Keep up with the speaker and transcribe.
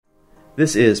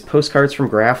This is Postcards from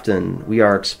Grafton. We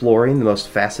are exploring the most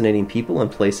fascinating people and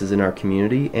places in our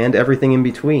community and everything in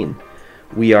between.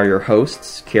 We are your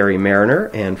hosts, Carrie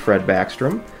Mariner and Fred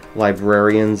Backstrom,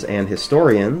 librarians and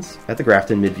historians at the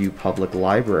Grafton Midview Public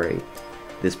Library.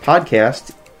 This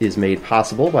podcast is made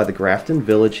possible by the Grafton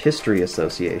Village History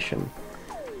Association.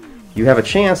 You have a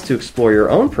chance to explore your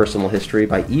own personal history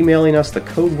by emailing us the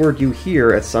code word you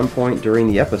hear at some point during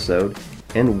the episode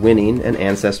and winning an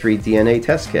Ancestry DNA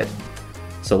test kit.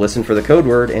 So listen for the code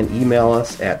word and email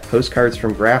us at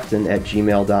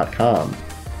postcardsfromgrafton@gmail.com.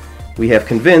 We have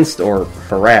convinced, or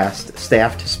harassed,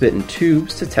 staff to spit in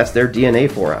tubes to test their DNA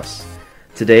for us.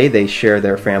 Today they share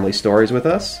their family stories with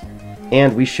us,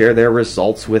 and we share their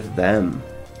results with them.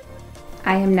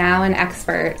 I am now an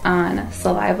expert on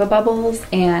saliva bubbles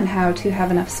and how to have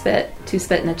enough spit to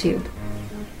spit in a tube.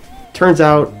 Turns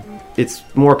out it's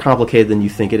more complicated than you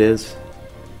think it is,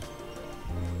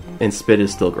 and spit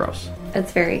is still gross.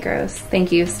 It's very gross.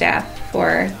 Thank you, staff,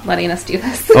 for letting us do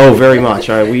this. Oh, very much.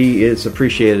 It's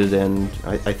appreciated, and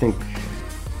I think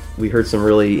we heard some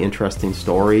really interesting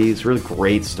stories, really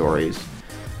great stories.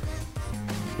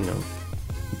 You know,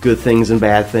 good things and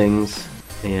bad things,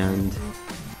 and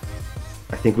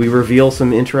I think we reveal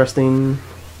some interesting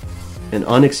and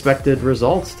unexpected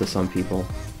results to some people.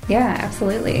 Yeah,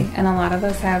 absolutely. And a lot of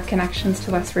us have connections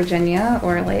to West Virginia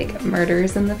or like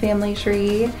murders in the family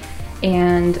tree.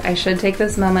 And I should take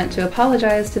this moment to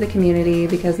apologize to the community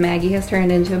because Maggie has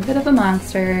turned into a bit of a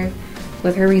monster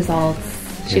with her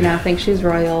results. She now thinks she's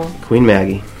royal. Queen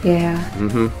Maggie. Yeah.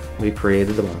 Mm-hmm. We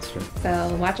created the monster.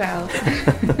 So watch out.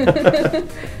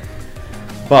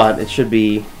 But it should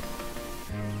be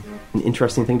an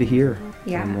interesting thing to hear.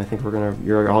 Yeah. And I think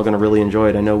you're all gonna really enjoy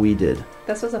it. I know we did.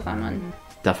 This was a fun one.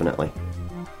 Definitely.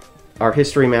 Our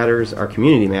history matters. Our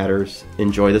community matters.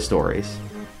 Enjoy the stories.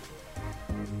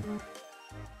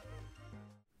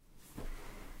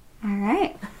 All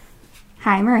right.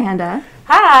 Hi, Miranda.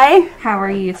 Hi. How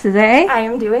are you today? I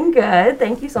am doing good.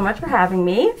 Thank you so much for having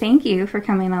me. Thank you for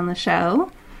coming on the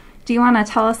show. Do you want to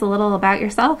tell us a little about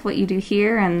yourself, what you do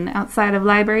here and outside of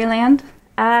library land?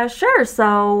 Sure.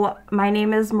 So my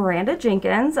name is Miranda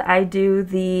Jenkins. I do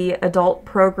the adult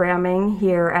programming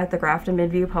here at the Grafton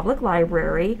Midview Public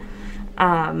Library.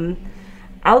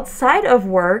 Outside of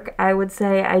work, I would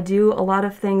say I do a lot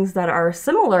of things that are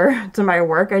similar to my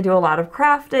work. I do a lot of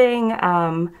crafting.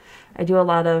 I do a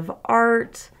lot of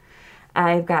art.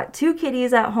 I've got 2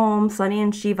 kitties at home, Sunny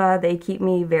and Shiva. They keep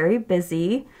me very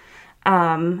busy.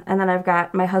 And then I've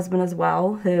got my husband as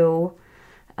well, who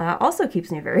also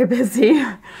keeps me very busy.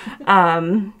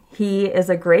 He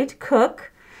is a great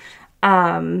cook.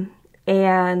 And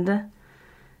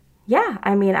yeah,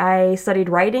 I mean, I studied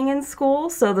writing in school,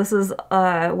 so this is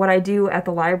what I do at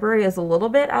the library is a little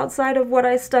bit outside of what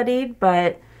I studied,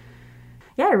 but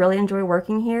yeah, I really enjoy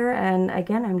working here, and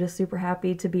again, I'm just super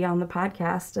happy to be on the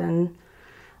podcast and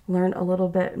learn a little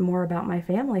bit more about my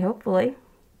family, hopefully.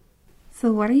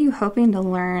 So what are you hoping to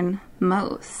learn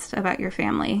most about your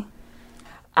family?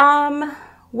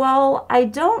 Well, I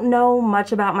don't know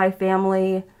much about my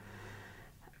family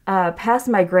past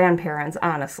my grandparents,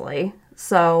 honestly.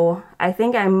 So I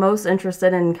think I'm most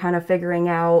interested in kind of figuring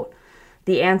out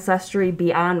the ancestry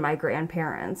beyond my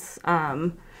grandparents.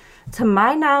 To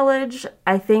my knowledge,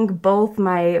 I think both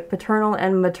my paternal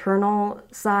and maternal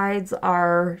sides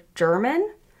are German.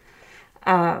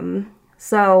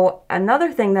 So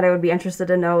another thing that I would be interested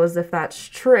to know is if that's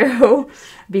true,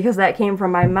 because that came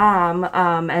from my mom,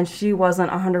 and she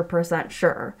wasn't 100%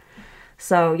 sure.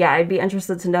 So yeah, I'd be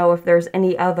interested to know if there's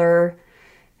any other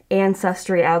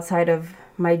ancestry outside of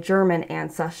my German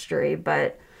ancestry,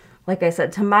 but like I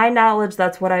said, to my knowledge,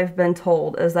 that's what I've been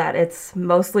told, is that it's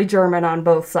mostly German on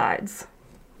both sides.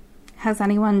 Has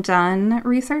anyone done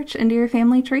research into your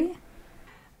family tree?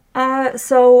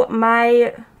 So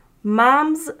my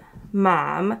mom's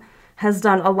mom has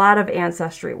done a lot of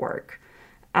ancestry work,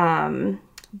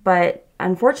 but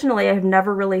unfortunately I've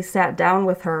never really sat down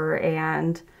with her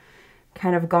and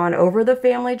kind of gone over the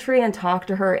family tree and talked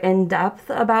to her in depth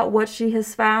about what she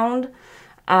has found.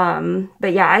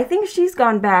 But yeah, I think she's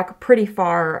gone back pretty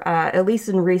far, at least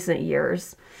in recent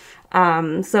years.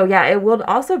 So yeah, it will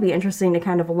also be interesting to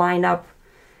kind of line up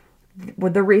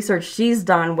with the research she's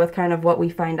done with kind of what we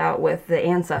find out with the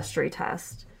ancestry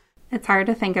test. It's hard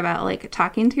to think about like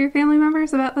talking to your family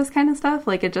members about this kind of stuff.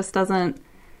 Like it just doesn't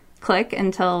click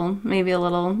until maybe a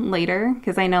little later,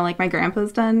 because I know like my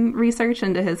grandpa's done research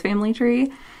into his family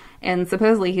tree and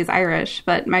supposedly he's Irish,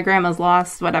 but my grandma's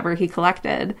lost whatever he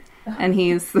collected and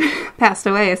he's passed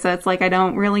away. So it's like, I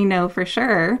don't really know for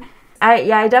sure.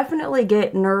 I definitely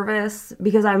get nervous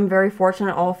because I'm very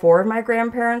fortunate all four of my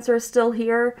grandparents are still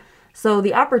here. So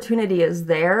the opportunity is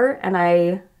there, and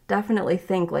I definitely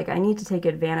think like I need to take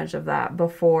advantage of that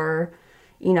before,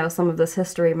 some of this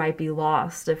history might be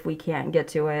lost if we can't get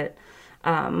to it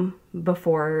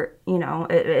before,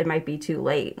 it might be too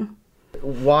late.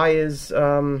 Why is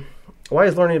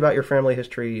learning about your family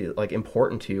history like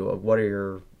important to you?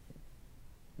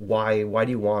 Why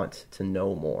do you want to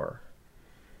know more?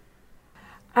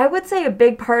 I would say a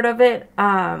big part of it,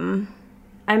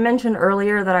 I mentioned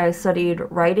earlier that I studied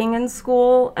writing in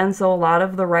school, and so a lot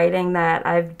of the writing that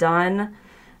I've done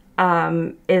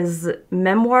is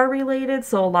memoir related,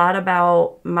 so a lot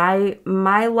about my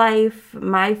life,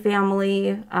 my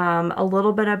family, a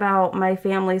little bit about my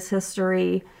family's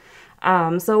history.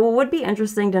 So it would be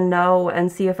interesting to know and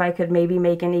see if I could maybe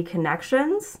make any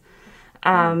connections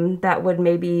that would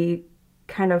maybe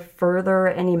kind of further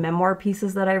any memoir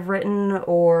pieces that I've written,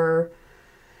 or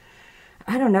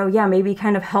I don't know, maybe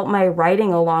kind of help my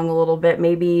writing along a little bit.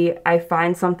 Maybe I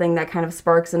find something that kind of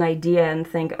sparks an idea and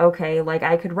think, okay, like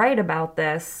I could write about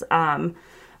this.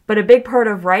 But a big part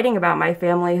of writing about my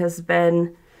family has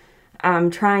been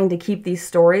trying to keep these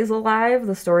stories alive,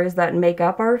 the stories that make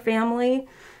up our family,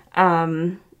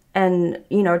 and,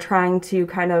 trying to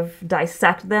kind of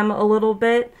dissect them a little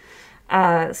bit.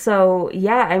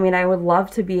 I would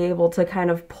love to be able to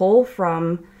kind of pull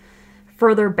from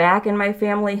further back in my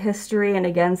family history and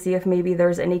again, see if maybe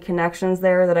there's any connections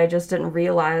there that I just didn't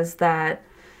realize that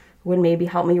would maybe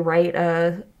help me write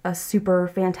a super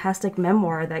fantastic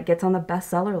memoir that gets on the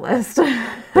bestseller list.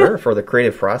 Sure, for the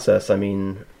creative process,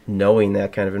 knowing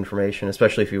that kind of information,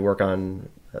 especially if you work on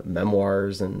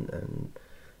memoirs and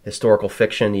historical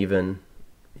fiction even,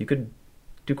 you could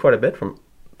do quite a bit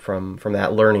from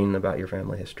that, learning about your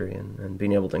family history and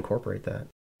being able to incorporate that.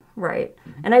 Right.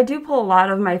 And I do pull a lot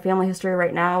of my family history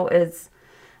right now is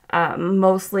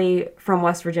mostly from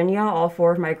West Virginia. All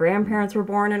four of my grandparents were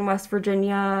born in West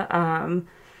Virginia.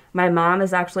 My mom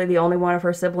is actually the only one of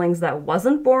her siblings that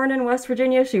wasn't born in West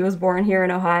Virginia. She was born here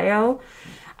in Ohio.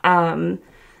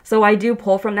 So I do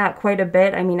pull from that quite a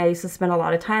bit. I used to spend a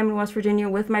lot of time in West Virginia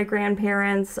with my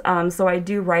grandparents. So I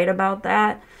do write about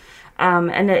that.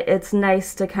 And it's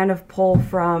nice to kind of pull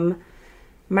from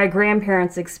my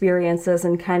grandparents' experiences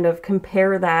and kind of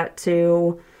compare that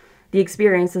to the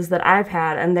experiences that I've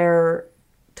had, and they're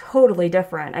totally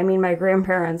different. My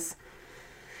grandparents,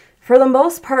 for the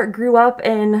most part, grew up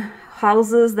in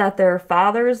houses that their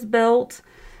fathers built.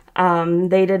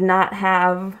 They did not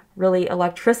have really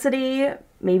electricity,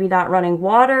 maybe not running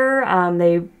water.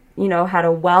 They, had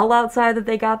a well outside that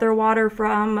they got their water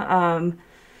from.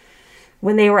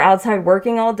 When they were outside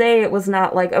working all day, it was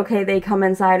not like, okay, they come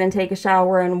inside and take a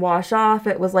shower and wash off.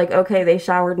 It was like, okay, they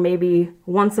showered maybe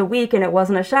once a week, and it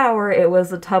wasn't a shower. It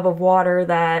was a tub of water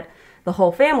that the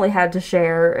whole family had to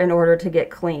share in order to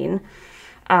get clean.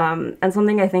 And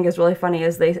something I think is really funny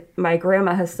is my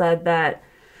grandma has said that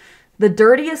the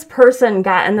dirtiest person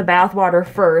got in the bathwater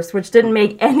first, which didn't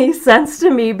make any sense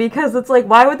to me because it's like,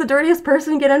 why would the dirtiest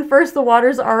person get in first? The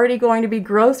water's already going to be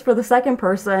gross for the second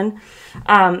person.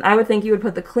 I would think you would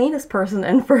put the cleanest person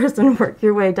in first and work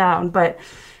your way down. But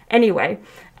anyway,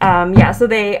 so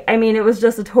it was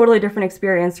just a totally different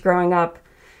experience growing up,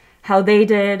 how they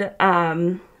did,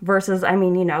 versus,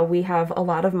 we have a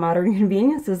lot of modern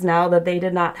conveniences now that they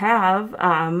did not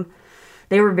have.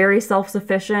 They were very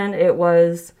self-sufficient. It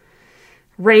was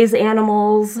raise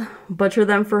animals, butcher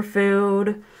them for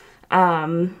food,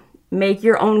 make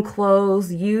your own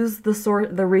clothes, use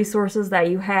the resources that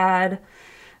you had.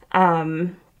 I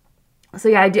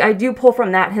do pull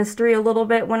from that history a little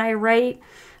bit when I write,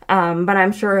 but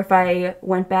I'm sure if I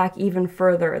went back even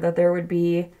further that there would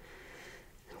be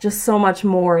just so much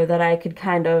more that I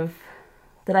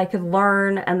could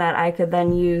learn and that I could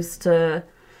then use to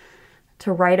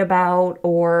write about,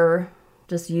 or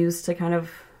just use to kind of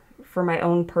for my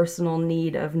own personal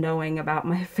need of knowing about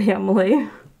my family.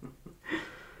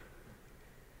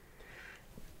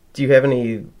 Do you have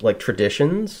any family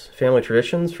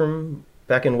traditions from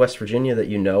back in West Virginia that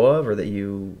you know of, or that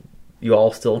you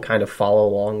all still kind of follow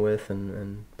along with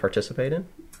and participate in?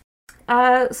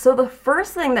 So the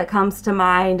first thing that comes to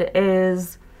mind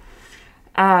is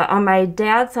on my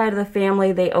dad's side of the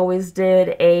family, they always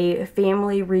did a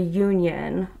family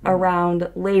reunion around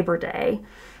Labor Day.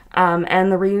 And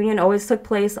the reunion always took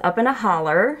place up in a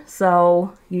holler.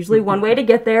 So usually one way to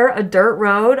get there, a dirt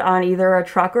road on either a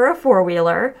truck or a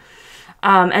four-wheeler.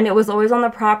 And it was always on the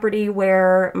property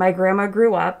where my grandma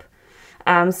grew up.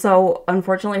 So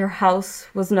unfortunately her house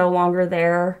was no longer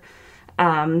there.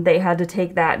 They had to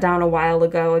take that down a while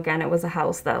ago. Again, it was a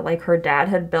house that like her dad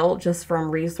had built just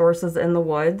from resources in the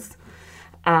woods.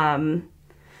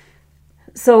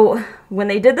 So when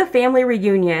they did the family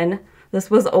reunion, this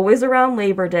was always around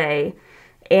Labor Day,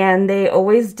 and they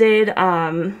always did,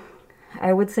 I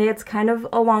would say it's kind of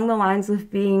along the lines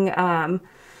of being a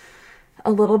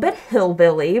little bit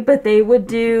hillbilly, but they would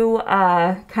do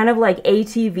kind of like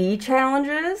ATV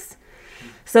challenges.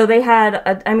 So they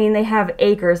had, they have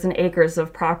acres and acres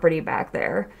of property back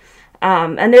there.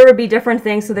 And there would be different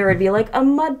things. So there would be like a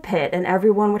mud pit, and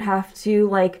everyone would have to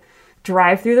like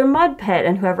drive through the mud pit,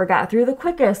 and whoever got through the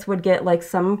quickest would get like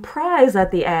some prize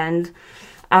at the end.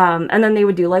 And then they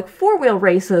would do like 4-wheel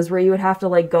races where you would have to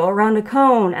like go around a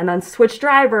cone and then switch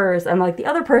drivers, and like the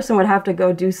other person would have to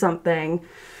go do something.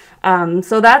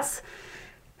 So that's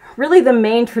really the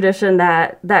main tradition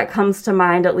that comes to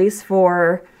mind, at least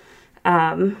for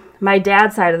my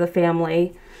dad's side of the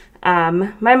family.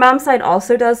 My mom's side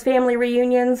also does family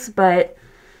reunions, but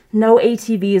no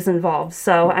ATVs involved,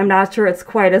 so I'm not sure it's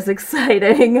quite as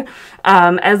exciting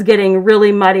as getting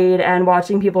really muddied and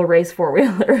watching people race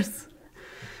 4-wheelers,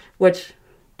 which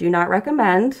do not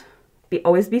recommend.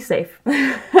 Always be safe.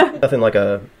 Nothing like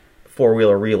a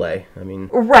 4-wheeler relay.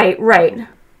 Right.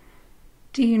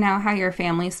 Do you know how your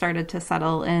family started to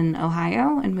settle in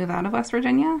Ohio and move out of West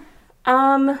Virginia?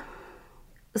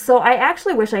 So I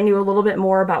actually wish I knew a little bit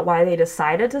more about why they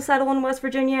decided to settle in West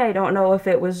Virginia. I don't know if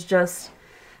it was just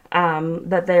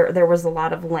that there was a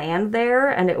lot of land there,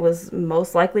 and it was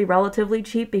most likely relatively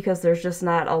cheap because there's just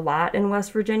not a lot in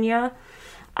West Virginia.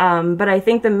 But I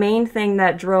think the main thing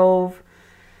that drove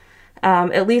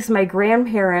at least my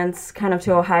grandparents kind of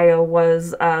to Ohio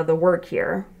was the work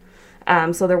here.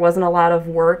 So there wasn't a lot of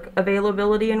work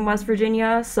availability in West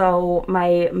Virginia. So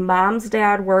my mom's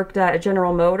dad worked at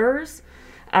General Motors,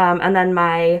 and then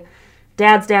my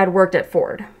dad's dad worked at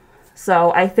Ford.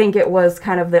 So I think it was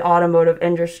kind of the automotive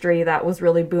industry that was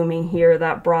really booming here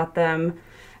that brought them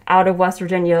out of West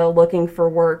Virginia looking for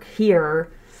work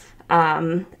here,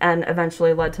 and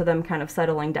eventually led to them kind of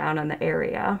settling down in the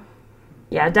area.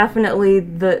 Yeah, definitely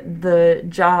the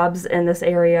jobs in this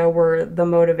area were the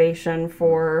motivation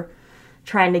for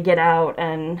trying to get out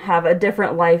and have a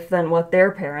different life than what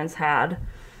their parents had,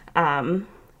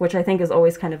 which I think is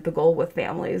always kind of the goal with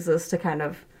families, is to kind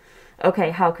of,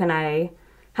 okay, how can I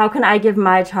give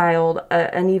my child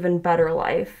an even better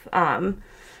life? And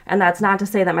that's not to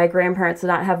say that my grandparents did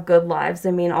not have good lives.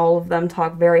 I mean, all of them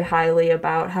talk very highly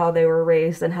about how they were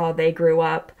raised and how they grew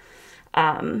up.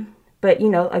 But,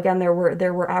 again, there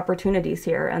were opportunities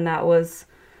here, and that was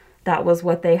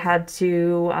what they had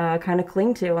to kind of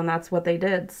cling to, and that's what they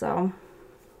did. So,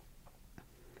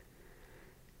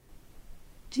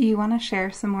 do you want to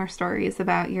share some more stories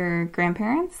about your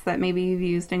grandparents that maybe you've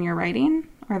used in your writing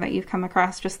or that you've come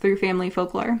across just through family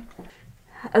folklore?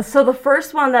 So the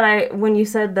first one when you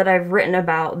said that I've written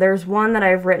about, there's one that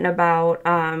I've written about,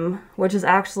 which is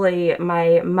actually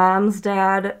my mom's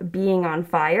dad being on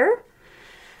fire.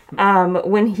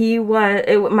 When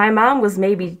my mom was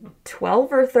maybe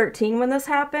 12 or 13 when this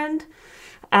happened.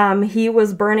 He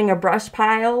was burning a brush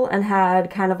pile and had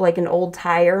kind of like an old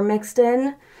tire mixed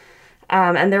in.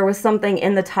 And there was something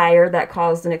in the tire that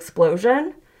caused an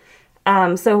explosion.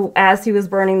 So as he was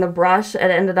burning the brush, it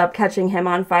ended up catching him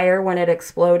on fire when it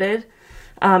exploded.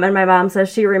 And my mom says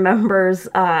she remembers,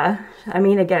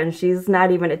 again, she's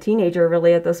not even a teenager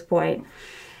really at this point.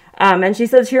 And she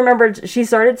said she remembered she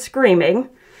started screaming.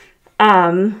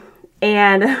 And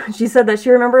she said that she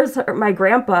remembers my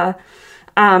grandpa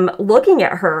looking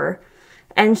at her,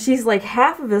 and she's like,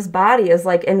 half of his body is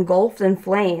like engulfed in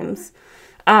flames.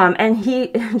 And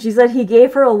she said he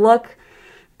gave her a look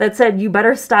that said, "You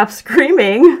better stop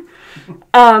screaming,"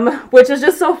 which is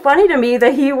just so funny to me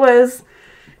that he was,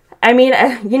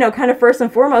 kind of first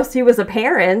and foremost, he was a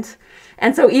parent.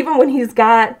 And so even when he's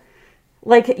got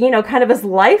kind of his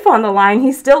life on the line,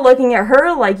 he's still looking at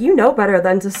her like, better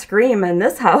than to scream in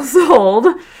this household.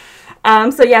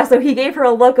 So he gave her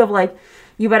a look of like,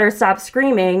 you better stop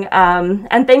screaming.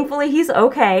 And thankfully he's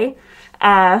okay.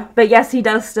 But yes, he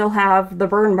does still have the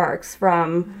burn marks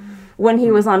from when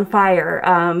he was on fire.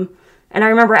 And I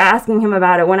remember asking him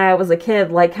about it when I was a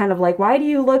kid, why do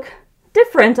you look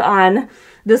different on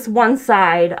this one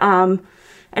side?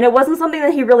 And it wasn't something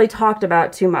that he really talked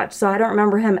about too much. So I don't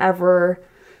remember him ever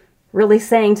really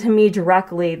saying to me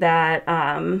directly that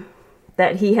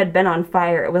that he had been on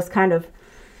fire.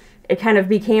 It kind of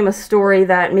became a story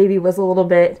that maybe was a little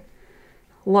bit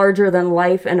larger than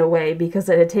life in a way, because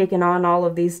it had taken on all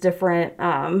of these different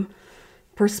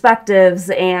perspectives,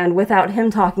 and without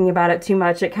him talking about it too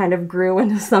much, it kind of grew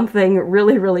into something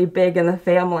really, really big in the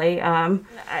family.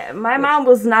 My mom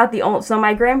was not the only, so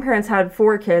my grandparents had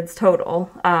 4 kids total,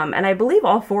 and I believe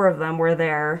all 4 of them were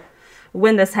there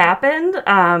when this happened.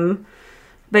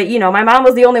 But, you know, my mom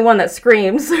was the only one that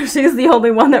screamed, so she's the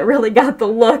only one that really got the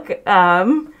look.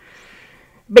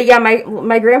 But yeah,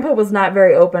 my grandpa was not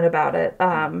very open about it.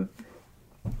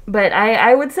 But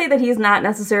I would say that he's not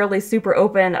necessarily super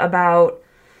open about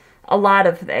a lot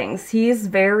of things. He's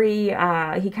very,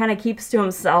 he kind of keeps to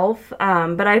himself.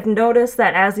 But I've noticed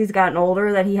that as he's gotten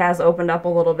older that he has opened up a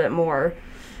little bit more.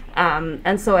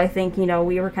 And so I think, you know,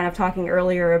 we were kind of talking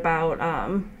earlier about,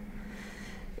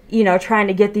 you know, trying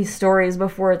to get these stories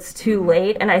before it's too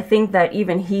late. And I think that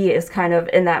even he is kind of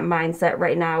in that mindset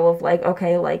right now of like,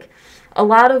 okay, like a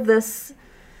lot of this,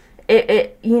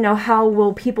 you know, how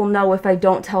will people know if I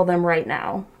don't tell them right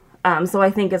now? So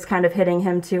I think it's kind of hitting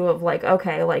him too of like,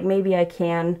 okay, like maybe I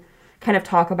can kind of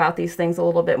talk about these things a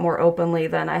little bit more openly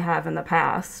than I have in the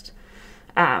past,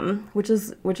 which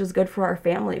is good for our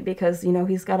family because, you know,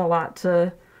 he's got a lot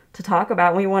to talk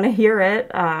about and we want to hear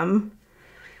it.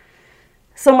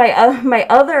 So my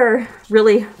other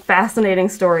really fascinating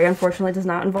story, unfortunately, does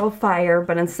not involve fire,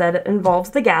 but instead it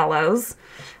involves the gallows.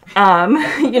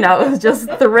 You know, it was just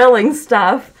thrilling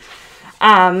stuff.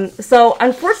 So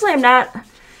unfortunately, I'm not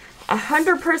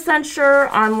 100% sure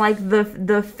on like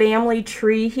the family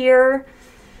tree here,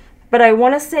 but I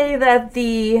want to say that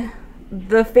the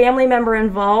family member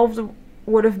involved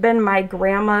would have been my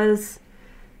grandma's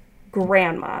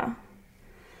grandma.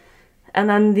 And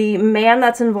then the man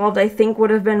that's involved, I think,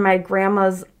 would have been my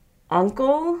grandma's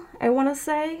uncle, I want to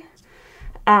say.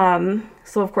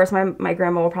 So, of course, my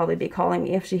grandma will probably be calling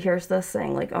me if she hears this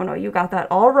saying, like, oh, no, you got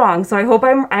that all wrong. So I hope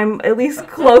I'm at least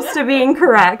close to being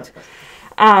correct.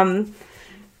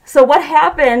 So what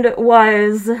happened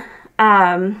was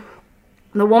the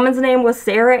woman's name was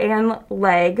Sarah Ann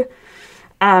Legg,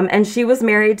 and she was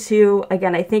married to,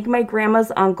 again, I think my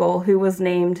grandma's uncle, who was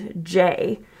named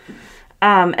Jay.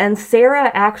 And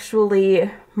Sarah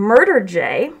actually murdered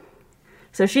Jay,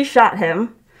 so she shot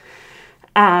him.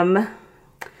 And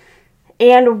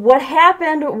what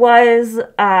happened was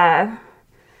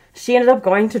she ended up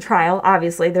going to trial,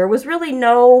 obviously. There was really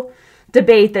no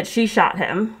debate that she shot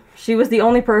him. She was the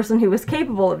only person who was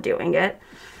capable of doing it.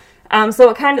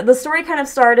 So the story kind of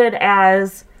started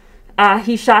as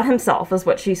he shot himself, is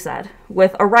what she said,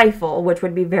 with a rifle, which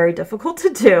would be very difficult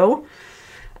to do.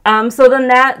 So then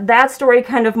that story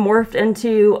kind of morphed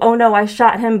into, oh no, I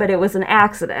shot him, but it was an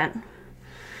accident.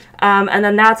 And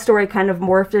then that story kind of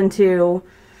morphed into,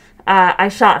 I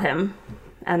shot him,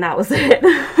 and that was it.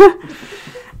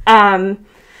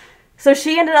 So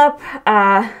she ended up,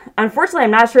 unfortunately,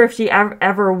 I'm not sure if she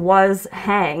ever was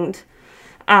hanged.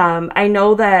 I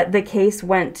know that the case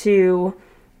went to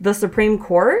the Supreme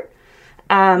Court.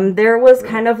 There was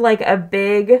kind of like a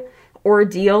big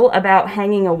ordeal about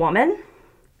hanging a woman.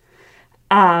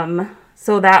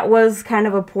 So that was kind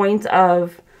of a point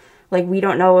of, like, we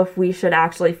don't know if we should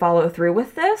actually follow through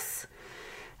with this.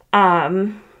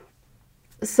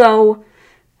 So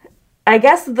I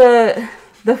guess the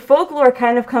folklore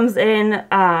kind of comes in,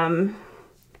 well,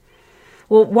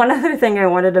 one other thing I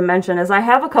wanted to mention is I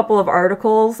have a couple of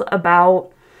articles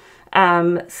about,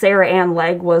 Sarah Ann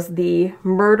Legg was the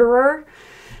murderer.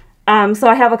 So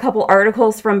I have a couple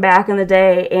articles from back in the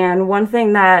day, and one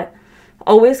thing that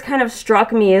always kind of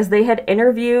struck me is they had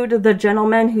interviewed the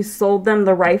gentleman who sold them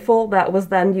the rifle that was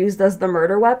then used as the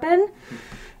murder weapon.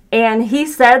 And he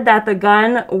said that the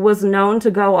gun was known to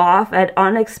go off at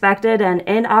unexpected and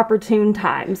inopportune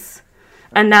times.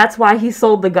 And that's why he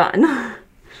sold the gun.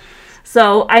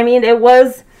 So, I mean, it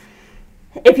was,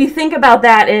 if you think about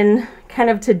that in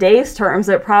kind of today's terms,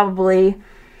 it probably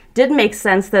did make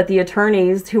sense that the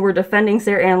attorneys who were defending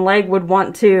Sarah Ann Legg would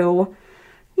want to,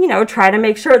 you know, try to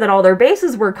make sure that all their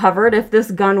bases were covered if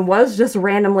this gun was just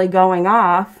randomly going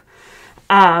off.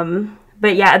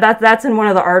 But yeah, that's in one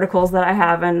of the articles that I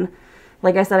have. And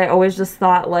like I said, I always just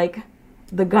thought, like,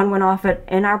 the gun went off at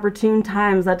inopportune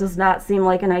times. That does not seem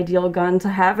like an ideal gun to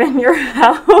have in your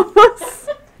house.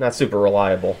 Not super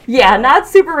reliable. Yeah, not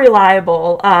super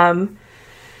reliable.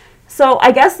 So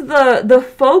I guess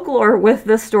the folklore with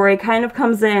this story kind of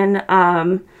comes in.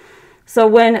 So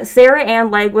when Sarah Ann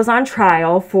Legg was on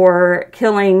trial for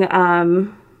killing,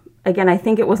 again, I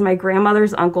think it was my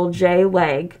grandmother's uncle, Jay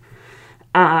Legg,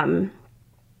 my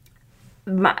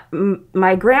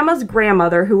grandma's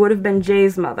grandmother, who would have been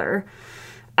Jay's mother,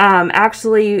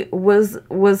 actually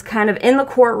was kind of in the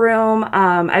courtroom.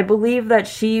 I believe that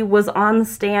she was on the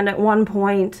stand at one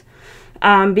point,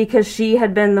 because she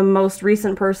had been the most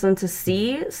recent person to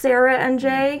see Sarah and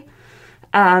Jay.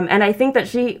 And I think that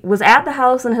she was at the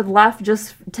house and had left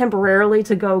just temporarily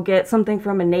to go get something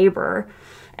from a neighbor.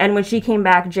 And when she came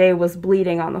back, Jay was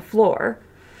bleeding on the floor.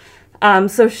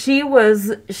 So she was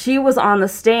on the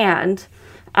stand.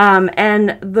 And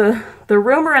the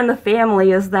rumor in the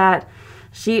family is that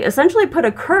she essentially put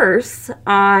a curse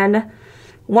on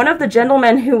one of the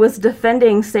gentlemen who was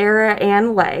defending Sarah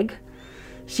Ann Legg.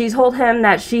 She told him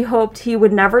that she hoped he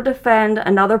would never defend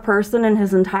another person in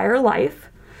his entire life.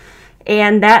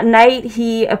 And that night,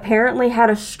 he apparently had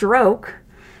a stroke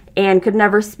and could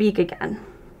never speak again.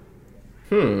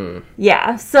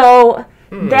 Yeah, so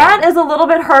that is a little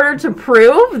bit harder to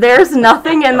prove. There's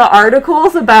nothing in the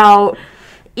articles about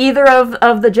either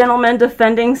of the gentlemen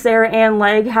defending Sarah Ann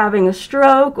Legg having a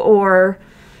stroke or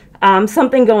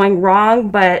something going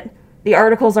wrong, but the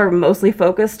articles are mostly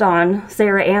focused on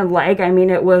Sarah Ann Legg. I mean,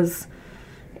 it was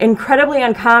incredibly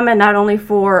uncommon not only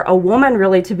for a woman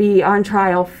really to be on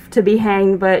trial to be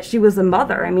hanged, but she was a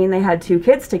mother. I mean, they had 2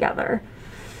 kids together.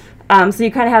 So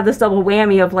you kind of have this double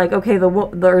whammy of like, okay,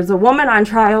 there's a woman on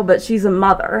trial, but she's a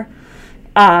mother.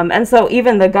 And so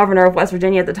even the governor of West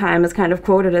Virginia at the time is kind of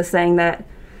quoted as saying that,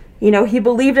 you know, he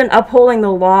believed in upholding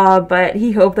the law, but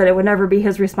he hoped that it would never be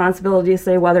his responsibility to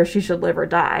say whether she should live or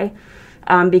die,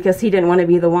 because he didn't want to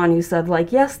be the one who said,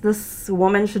 like, yes, this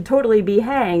woman should totally be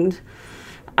hanged.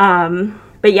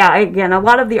 But yeah, again, a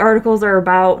lot of the articles are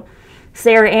about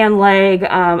Sarah Ann Legg,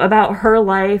 about her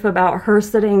life, about her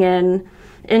sitting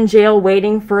in jail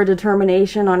waiting for a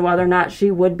determination on whether or not she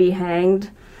would be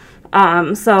hanged.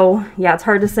 So yeah, it's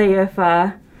hard to say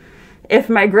if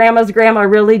my grandma's grandma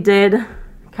really did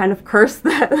kind of curse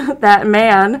that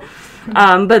man.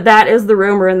 But that is the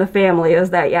rumor in the family,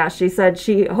 is that, yeah, she said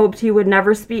she hoped he would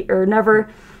never speak or never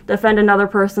defend another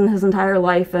person his entire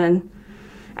life, and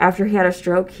after he had a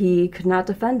stroke, he could not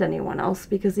defend anyone else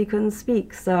because he couldn't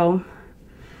speak. So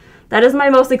that is my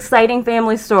most exciting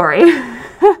family story.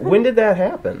 When did that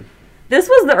happen? This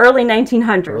was the early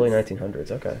 1900s. Early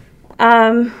 1900s, okay.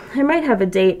 I might have a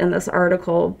date in this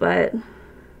article, but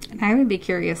And I would be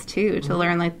curious, too, to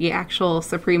learn, like, the actual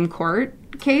Supreme Court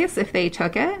case, if they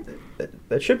took it.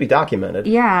 That should be documented.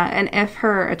 Yeah, and if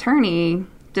her attorney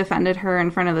defended her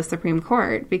in front of the Supreme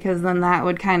Court, because then that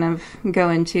would kind of go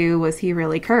into, was he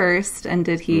really cursed, and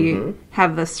did he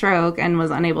have the stroke and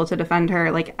was unable to defend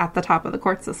her, like, at the top of the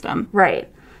court system?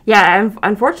 Right. Yeah,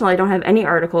 unfortunately, I don't have any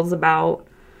articles about,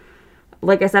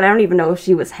 like I said, I don't even know if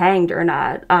she was hanged or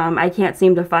not. I can't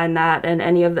seem to find that in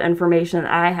any of the information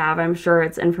that I have. I'm sure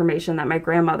it's information that my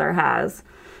grandmother has.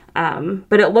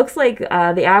 But it looks like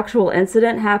the actual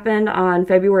incident happened on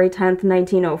February 10th,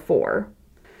 1904.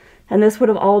 And this would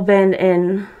have all been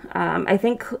in, I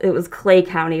think it was Clay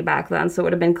County back then, so it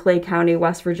would have been Clay County,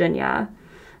 West Virginia.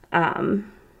 But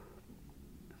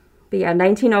yeah,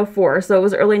 1904, so it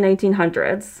was early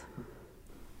 1900s.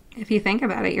 If you think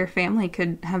about it, your family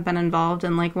could have been involved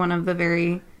in, like, one of the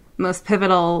very most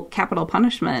pivotal capital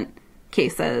punishment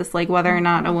cases, like whether or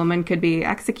not a woman could be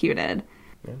executed.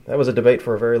 Yeah, that was a debate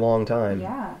for a very long time.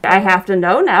 Yeah. I have to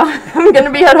know now. I'm going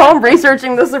to be at home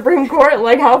researching the Supreme Court,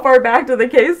 like how far back do the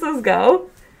cases go?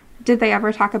 Did they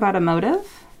ever talk about a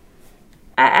motive?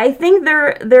 I think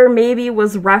there maybe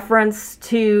was reference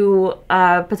to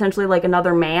potentially like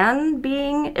another man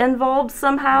being involved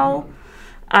somehow.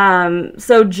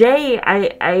 So Jay,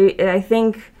 I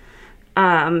think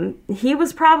he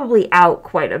was probably out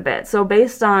quite a bit. So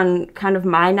based on kind of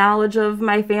my knowledge of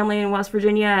my family in West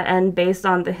Virginia and based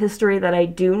on the history that I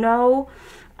do know,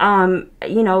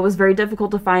 you know, it was very difficult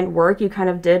to find work. You kind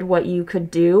of did what you could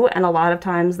do, and a lot of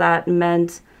times that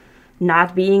meant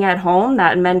not being at home.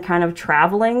 That meant kind of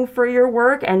traveling for your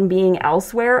work and being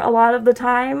elsewhere a lot of the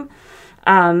time.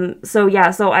 So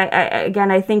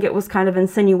I think it was kind of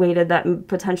insinuated that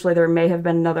potentially there may have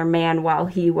been another man while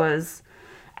he was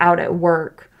out at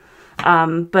work.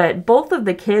 But both of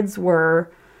the kids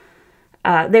were,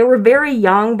 they were very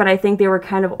young, but I think they were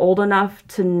kind of old enough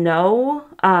to know.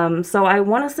 So I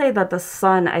want to say that the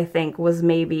son, I think, was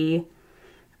maybe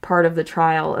part of the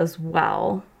trial as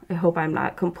well. I hope I'm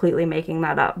not completely making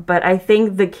that up. But I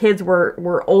think the kids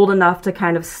were old enough to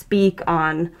kind of speak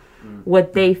on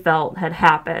what they felt had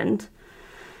happened.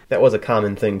 That was a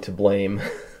common thing to blame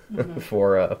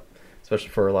for, especially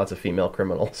for lots of female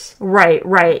criminals.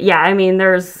 Right. Yeah, I mean,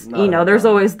 there's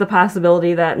always the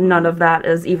possibility that none of that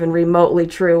is even remotely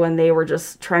true, and they were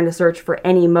just trying to search for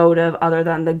any motive other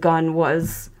than the gun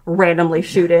was randomly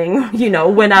shooting,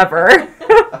 whenever.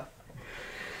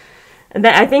 And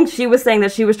then I think she was saying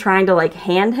that she was trying to, like,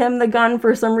 hand him the gun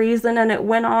for some reason, and it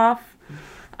went off.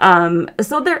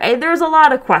 So there's a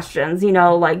lot of questions,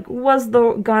 like, was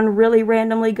the gun really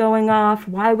randomly going off?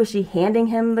 Why was she handing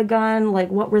him the gun? Like,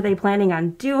 what were they planning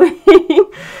on doing?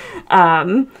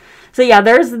 So yeah,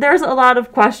 there's a lot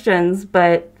of questions,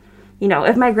 but,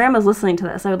 if my grandma's listening to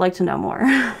this, I would like to know more.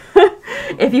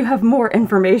 If you have more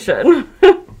information.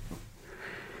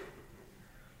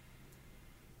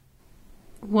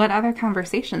 What other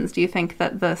conversations do you think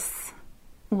that this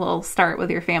will start with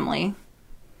your family?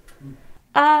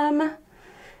 I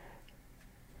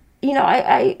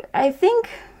think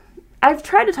I've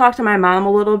tried to talk to my mom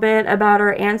a little bit about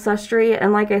her ancestry,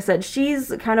 and like I said,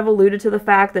 she's kind of alluded to the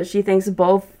fact that she thinks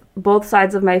both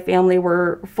sides of my family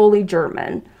were fully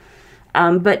German.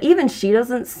 But even she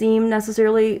doesn't seem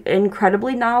necessarily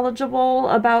incredibly knowledgeable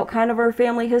about kind of our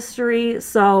family history.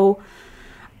 So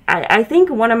I think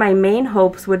one of my main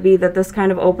hopes would be that this kind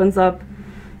of opens up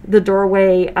the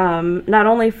doorway, not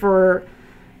only for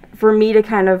me to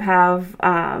kind of have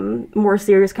more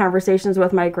serious conversations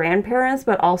with my grandparents,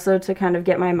 but also to kind of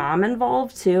get my mom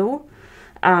involved too,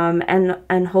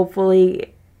 and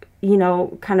hopefully,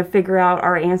 kind of figure out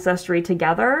our ancestry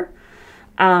together.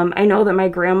 I know that my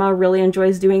grandma really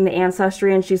enjoys doing the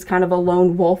ancestry, and she's kind of a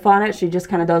lone wolf on it. She just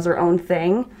kind of does her own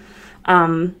thing.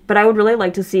 But I would really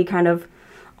like to see kind of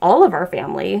all of our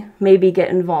family maybe get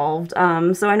involved.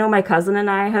 So I know my cousin and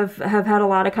I have had a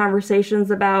lot of conversations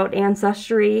about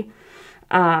ancestry.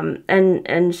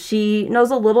 And she knows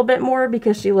a little bit more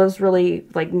because she lives really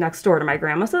like next door to my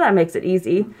grandma. So that makes it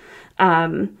easy.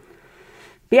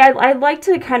 But yeah, I'd like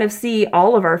to kind of see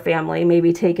all of our family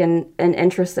maybe take an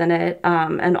interest in it,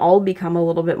 and all become a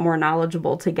little bit more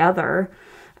knowledgeable together.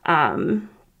 It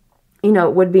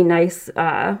would be nice,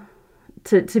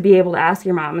 to be able to ask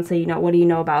your mom and say, what do you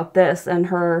know about this? And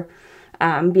her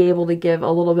be able to give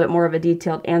a little bit more of a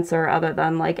detailed answer other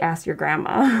than like, ask your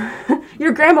grandma.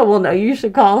 Your grandma will know. You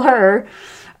should call her.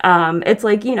 It's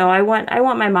like, I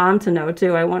want my mom to know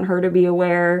too. I want her to be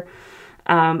aware.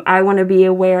 I want to be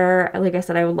aware. Like I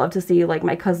said, I would love to see like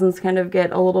my cousins kind of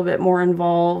get a little bit more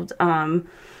involved.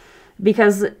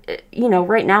 Because,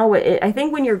 right now, I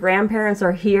think when your grandparents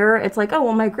are here, it's like, oh,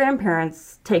 well, my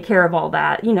grandparents take care of all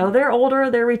that. They're older,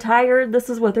 they're retired, this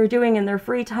is what they're doing in their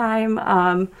free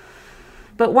time.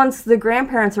 But once the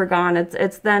grandparents are gone,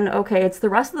 it's then, okay, it's the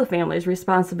rest of the family's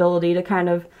responsibility to kind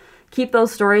of keep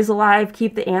those stories alive,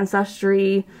 keep the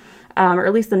ancestry, or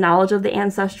at least the knowledge of the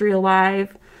ancestry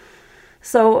alive.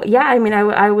 So, yeah,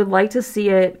 I would like to see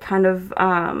it kind of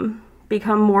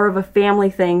become more of a family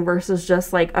thing versus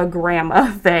just like a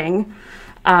grandma thing.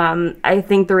 I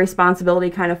think the responsibility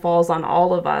kind of falls on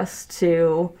all of us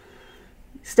to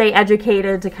stay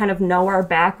educated, to kind of know our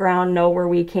background, know where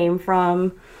we came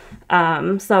from.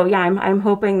 So yeah, I'm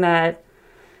hoping that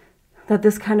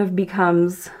this kind of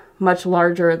becomes much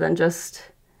larger than just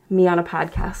me on a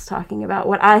podcast talking about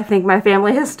what I think my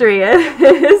family history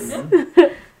is.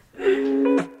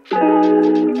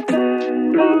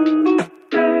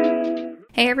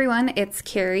 Hey everyone, it's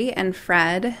Carrie and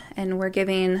Fred, and we're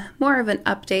giving more of an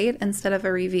update instead of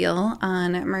a reveal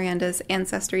on Miranda's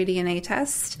ancestry DNA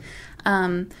test.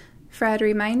 Fred,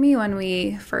 remind me when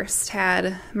we first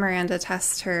had Miranda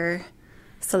test her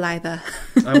saliva.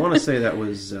 I want to say that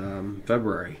was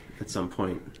February at some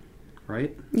point,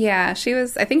 right? Yeah,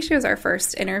 I think she was our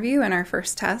first interview and our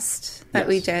first test that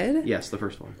we did. Yes, the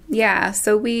first one. Yeah,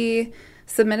 so we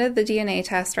submitted the DNA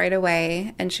test right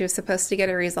away, and she was supposed to get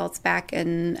her results back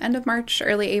in end of March,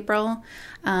 early April.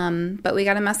 But we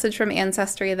got a message from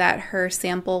Ancestry that her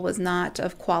sample was not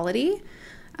of quality.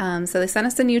 So they sent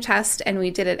us a new test, and we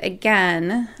did it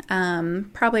again,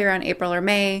 probably around April or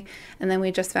May. And then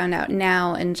we just found out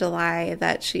now in July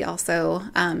that she also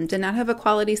did not have a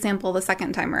quality sample the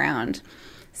second time around.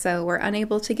 So we're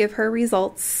unable to give her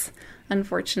results,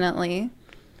 unfortunately.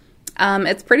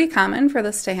 It's pretty common for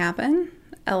this to happen.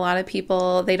 A lot of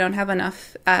people, they don't have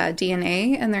enough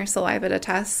DNA in their saliva to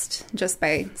test just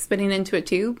by spitting into a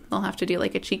tube. They'll have to do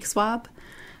like a cheek swab.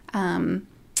 And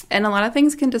a lot of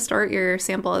things can distort your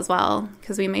sample as well,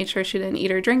 because we made sure she didn't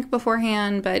eat or drink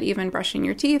beforehand, but even brushing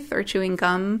your teeth or chewing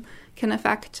gum can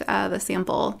affect the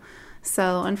sample.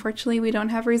 So unfortunately, we don't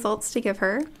have results to give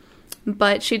her.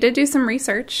 But she did do some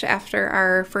research after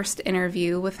our first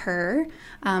interview with her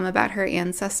about her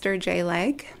ancestor,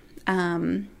 J-Leg.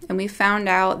 And we found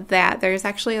out that there's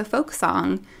actually a folk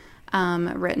song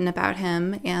written about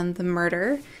him and the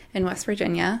murder in West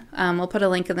Virginia. We'll put a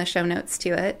link in the show notes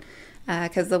to it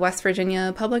because the West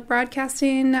Virginia Public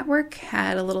Broadcasting Network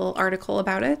had a little article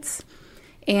about it.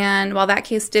 And while that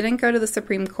case didn't go to the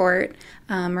Supreme Court,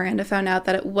 Miranda found out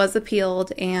that it was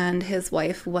appealed and his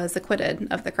wife was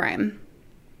acquitted of the crime.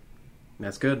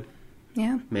 That's good.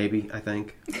 Yeah. Maybe, I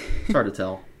think. It's hard to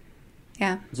tell.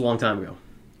 Yeah. It was a long time ago.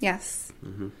 Yes.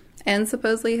 Mm-hmm. And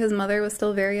supposedly his mother was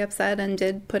still very upset and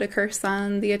did put a curse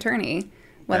on the attorney.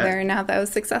 Whether or not that was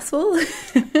successful.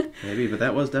 Maybe, but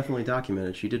that was definitely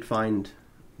documented. She did find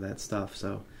that stuff,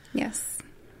 so... Yes.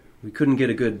 We couldn't get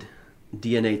a good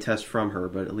DNA test from her,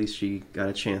 but at least she got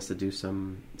a chance to do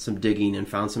some digging and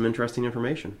found some interesting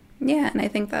information. Yeah, and I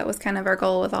think that was kind of our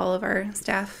goal with all of our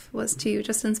staff, was to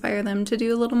just inspire them to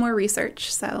do a little more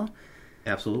research, so...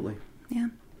 Absolutely. Yeah.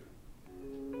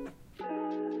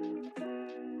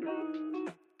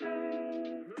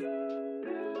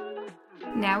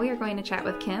 Now we are going to chat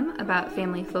with Kim about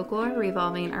family folklore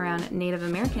revolving around Native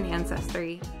American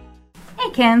ancestry.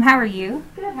 Hey Kim, how are you?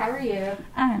 Good, how are you?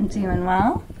 I'm doing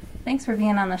well. Thanks for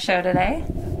being on the show today.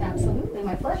 Absolutely,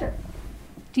 my pleasure.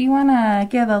 Do you want to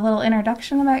give a little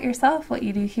introduction about yourself, what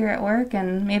you do here at work,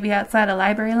 and maybe outside of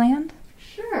library land?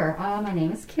 Sure. My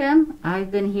name is Kim. I've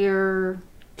been here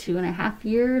 2.5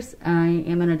 years. I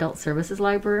am an adult services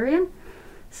librarian.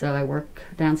 So I work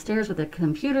downstairs with the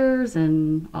computers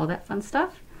and all that fun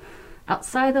stuff.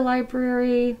 Outside the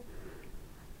library,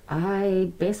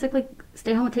 I basically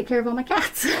stay home and take care of all my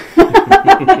cats.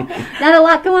 Not a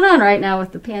lot going on right now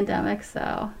with the pandemic,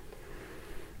 so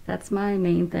that's my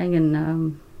main thing,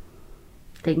 and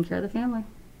taking care of the family.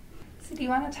 So do you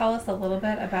want to tell us a little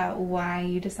bit about why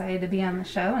you decided to be on the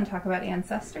show and talk about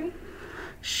ancestry?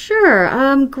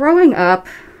 Sure. Growing up,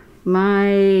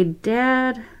 my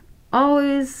dad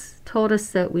always told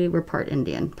us that we were part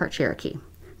Indian, part Cherokee,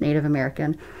 Native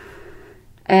American.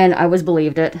 And I always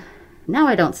believed it. Now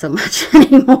I don't so much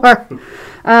anymore.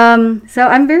 So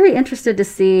I'm very interested to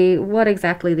see what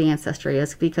exactly the ancestry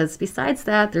is, because besides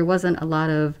that, there wasn't a lot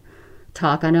of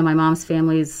talk. I know my mom's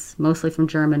family's mostly from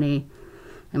Germany,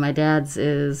 and my dad's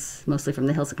is mostly from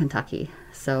the hills of Kentucky.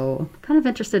 So kind of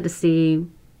interested to see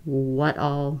what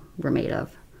all we're made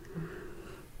of.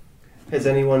 Has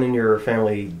anyone in your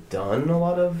family done a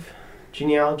lot of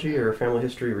genealogy or family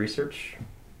history research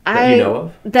that you know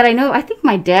of? That I know. I think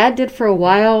my dad did for a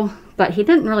while, but he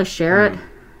didn't really share it.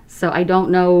 So I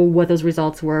don't know what those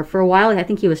results were. For a while, I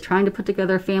think he was trying to put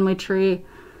together a family tree,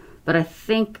 but I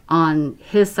think on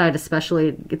his side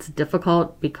especially, it's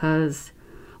difficult because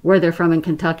where they're from in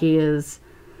Kentucky is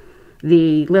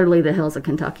literally the hills of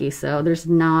Kentucky. So there's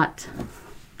not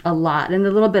a lot. And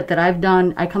the little bit that I've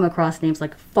done, I come across names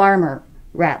like Farmer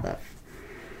Ratliff,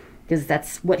 because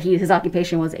that's what his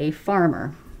occupation was, a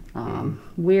farmer.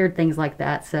 Weird things like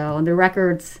that. So the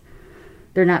records,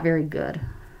 they're not very good.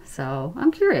 So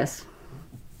I'm curious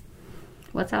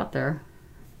what's out there.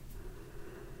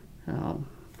 So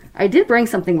I did bring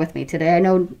something with me today. I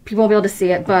know people won't be able to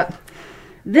see it, but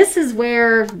this is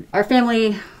where our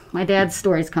family, my dad's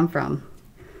stories come from.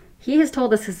 He has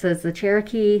told us this is the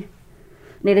Cherokee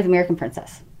Native American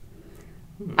princess.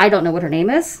 I don't know what her name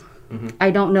is. Mm-hmm.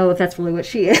 I don't know if that's really what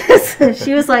she is.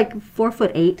 She was like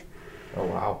 4'8". Oh,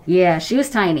 wow. Yeah, she was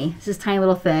tiny. She's a tiny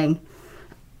little thing.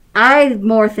 I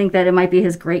more think that it might be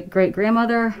his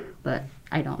great-great-grandmother, but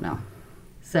I don't know.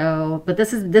 So, but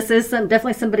this is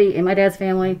definitely somebody in my dad's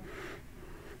family.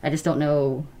 I just don't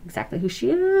know exactly who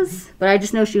she is, but I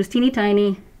just know she was teeny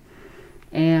tiny,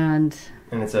 and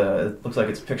it looks like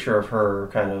it's a picture of her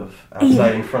kind of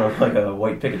outside in front of like a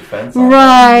white picket fence.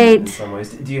 Right. In some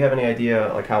ways. Do you have any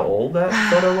idea like how old that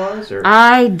photo was? Or?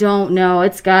 I don't know.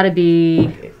 It's got to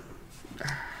be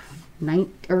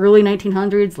early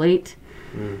 1900s, late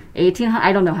 1800s.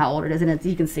 I don't know how old it is, and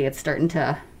you can see it's starting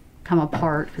to come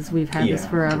apart because we've had this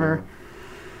forever.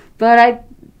 But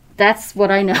that's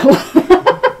what I know.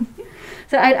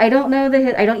 So I don't know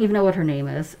I don't even know what her name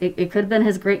is. It could have been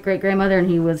his great-great-grandmother, and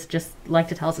he was just like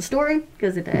to tell us a story,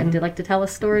 because it did like to tell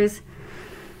us stories.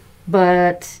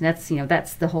 But that's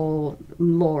the whole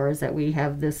lore, is that we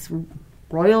have this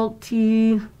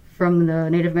royalty from the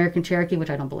Native American Cherokee, which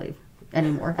I don't believe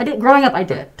anymore. Growing up, I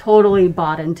did. Totally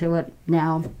bought into it.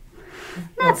 Now,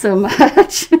 not so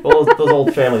much. Well, those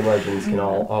old family legends can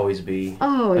always be.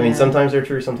 Oh, I mean, sometimes they're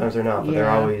true, sometimes they're not, but they're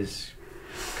always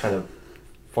kind of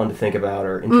fun to think about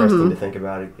or interesting to think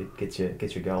about. It gets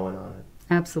you going on it.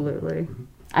 Absolutely.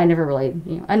 I never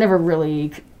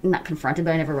really not confronted,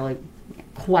 but I never really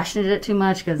questioned it too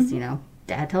much, because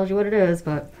Dad tells you what it is.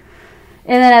 But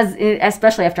and then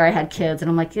especially after I had kids,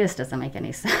 and I'm like, this doesn't make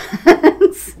any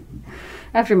sense.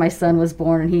 After my son was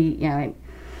born, and he,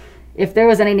 if there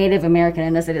was any Native American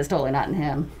in this, it is totally not in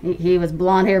him. He was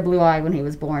blonde hair, blue eye when he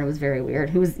was born. It was very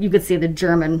weird. You could see the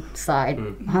German side,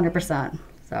 100%.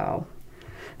 So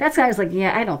that's why I was like,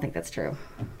 I don't think that's true.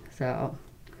 So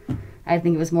I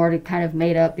think it was more to kind of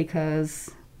made up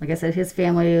because, like I said, his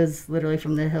family is literally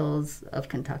from the hills of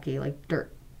Kentucky, like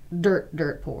dirt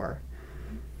dirt poor.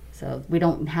 So we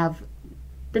didn't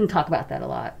talk about that a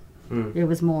lot. It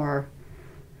was more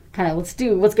kind of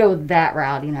let's go that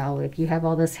route, like you have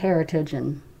all this heritage,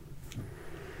 and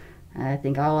I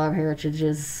think all our heritage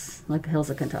is like the hills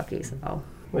of Kentucky. So,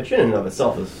 which in and of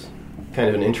itself is kind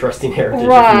of an interesting heritage.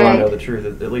 Right. If you want to know the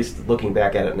truth, at least looking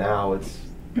back at it now, it's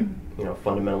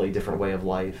fundamentally a different way of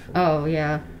life. Oh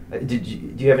yeah. Do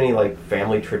you have any like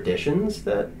family traditions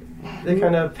that they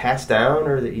kind of passed down,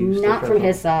 or that you still Not from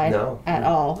his side, no at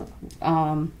all.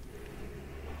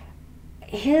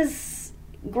 His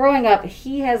growing up,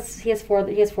 he has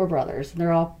four brothers, and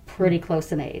they're all pretty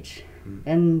close in age,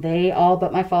 and they all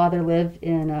but my father lived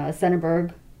in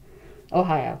Centerburg,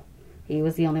 Ohio. He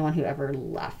was the only one who ever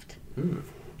left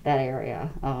that area.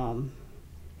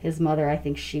 His mother, I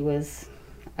think she was,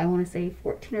 I want to say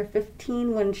 14 or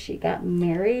 15 when she got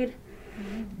married.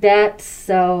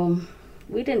 So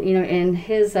we didn't, and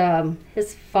his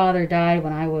father died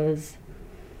when I want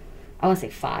to say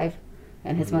 5,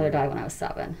 and his mother died when I was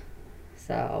 7.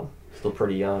 So still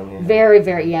pretty young. Yeah. Very,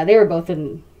 very, yeah. They were both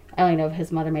in, I don't know if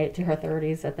his mother made it to her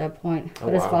 30s at that point,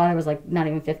 but his father was like not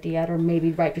even 50 yet, or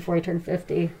maybe right before he turned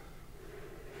 50.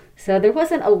 So there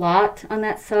wasn't a lot on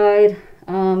that side.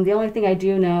 The only thing I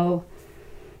do know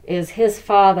is his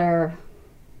father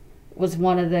was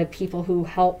one of the people who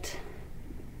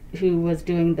was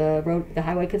doing the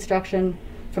highway construction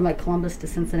from like Columbus to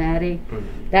Cincinnati.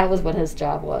 That was what his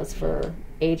job was for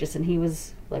ages, and he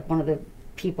was like one of the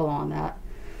people on that.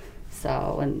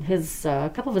 So, and his a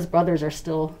couple of his brothers are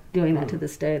still doing that to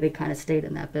this day. They kind of stayed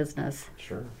in that business.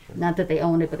 Sure. Not that they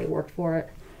owned it, but they worked for it.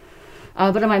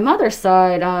 But on my mother's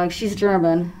side, she's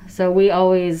German, so we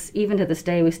always, even to this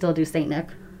day, we still do St. Nick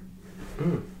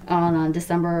on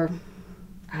December.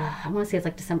 I want to say it's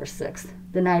like December 6th,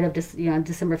 the night of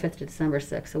December 5th to December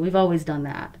 6th. So we've always done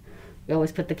that. We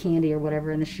always put the candy or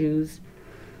whatever in the shoes.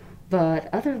 But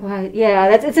otherwise,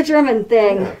 yeah, it's a German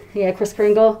thing. Yeah, Kris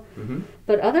Kringle.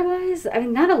 But otherwise, I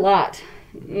mean, not a lot.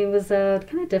 It was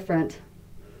kind of different.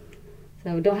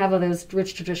 So we don't have all those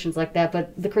rich traditions like that.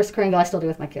 But the Kris Kringle I still do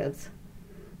with my kids.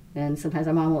 And sometimes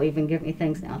my mom will even give me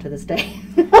things now to this day.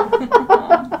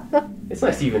 It's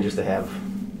nice even just to have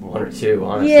one or two,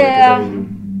 honestly. Yeah. 'Cause, I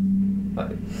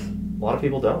mean, a lot of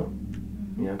people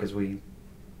don't. Because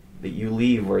you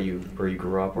leave where you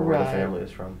grew up or where the family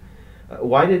is from.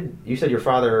 You said your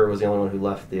father was the only one who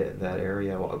left that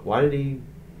area. Why did he?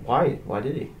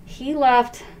 He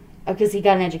left because he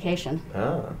got an education.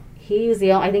 Ah.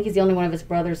 I think he's the only one of his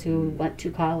brothers who went to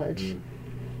college.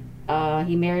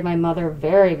 He married my mother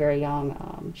very, very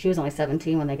young. She was only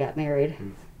 17 when they got married.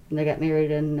 And they got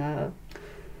married in,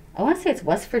 I want to say it's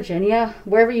West Virginia,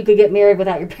 wherever you could get married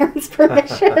without your parents'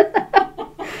 permission.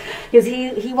 Because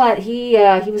he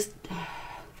was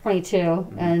 22,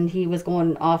 and he was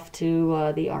going off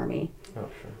to the Army. Oh,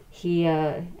 sure. They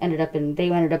ended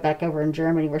up back over in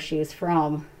Germany where she was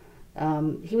from.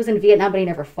 He was in Vietnam, but he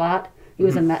never fought. He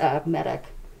was a medic.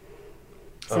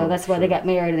 So that's why they got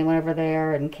married, and they went over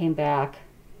there and came back.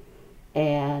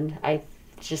 And I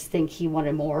just think he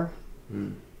wanted more.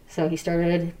 So he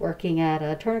started working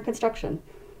at Turner Construction.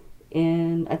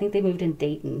 I think they moved in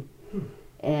Dayton.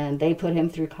 And they put him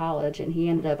through college, and he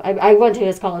ended up... I went to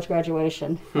his college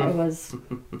graduation. I was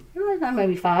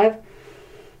maybe 5.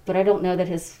 But I don't know that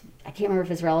I can't remember if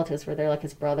his relatives were there, like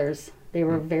his brothers. They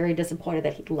were very disappointed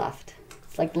that he'd left.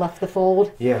 Like, left the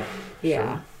fold. Yeah.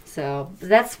 Yeah. Sure. So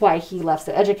that's why he left.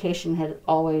 So education had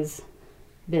always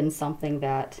been something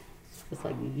that was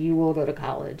like, you will go to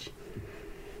college.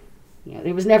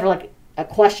 There was never like a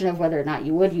question of whether or not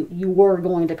you would. You were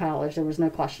going to college. There was no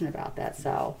question about that.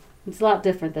 So it's a lot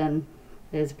different than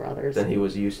his brothers. Than he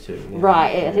was used to. Yeah.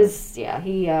 Right.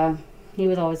 He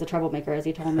was always a troublemaker, as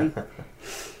he told me.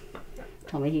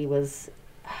 Told me he was,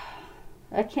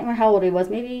 I can't remember how old he was,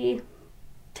 maybe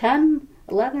 10,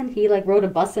 11. He like rode a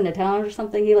bus into town or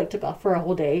something. He like took off for a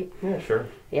whole day. Yeah, sure.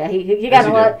 Yeah, he got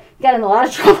in a lot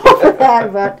of trouble for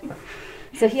that. But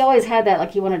so he always had that,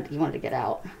 like he wanted to get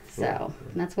out. So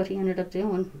and that's what he ended up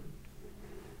doing.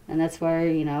 And that's where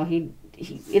he in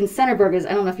Centerburg is.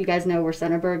 I don't know if you guys know where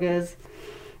Centerburg is.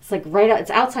 It's like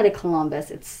it's outside of Columbus.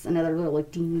 It's another little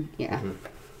like yeah.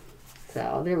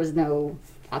 So there was no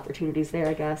opportunities there,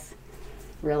 I guess.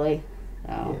 Really.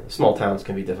 So. Yeah, small towns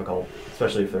can be difficult,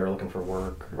 especially if they're looking for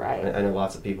work. Right. I know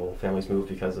lots of families moved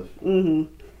because of. Mm-hmm.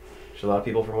 A lot of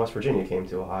people from West Virginia came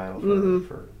to Ohio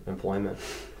for employment,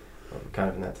 kind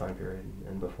of in that time period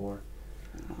and before.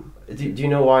 Do you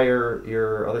know why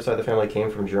your other side of the family came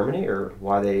from Germany, or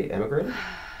why they emigrated?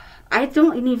 I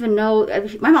don't even know.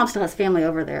 My mom still has family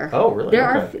over there. Oh, really?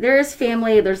 There is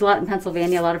family. There's a lot in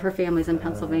Pennsylvania. A lot of her family's in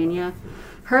Pennsylvania.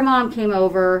 her mom came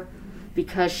over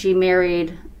because she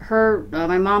married her.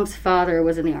 My mom's father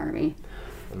was in the Army.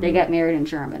 They got married in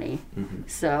Germany.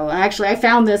 So actually, I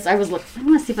found this. I want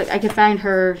to see if I could find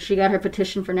her. She got her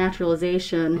petition for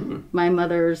naturalization. My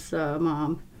mother's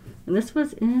mom, and this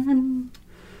was in.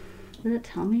 Did it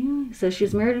tell me? So she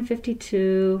was married in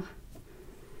 1952.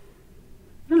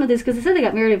 I don't know this because it said they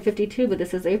got married in 1952, but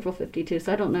this is April 1952,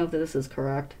 so I don't know if this is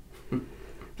correct.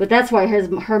 But that's why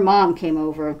her mom came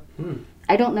over.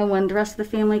 I don't know when the rest of the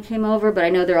family came over, but I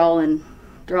know they're all in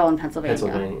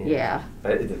Pennsylvania. Yeah.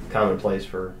 Commonplace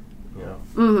for,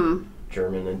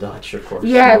 German and Dutch, of course.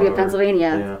 Yeah,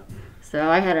 Pennsylvania. Yeah. So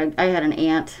I had an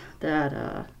aunt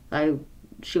that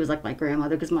she was like my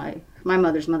grandmother because my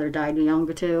mother's mother died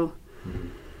young too.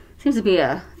 Seems to be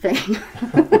a thing.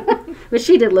 But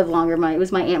she did live longer. It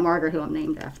was my Aunt Margaret who I'm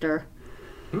named after.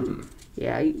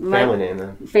 Yeah. Family name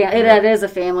then. That is a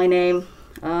family name.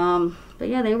 But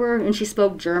yeah, they were, and she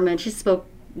spoke German. She spoke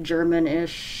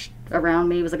German-ish around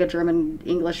me. It was like a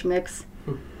German-English mix.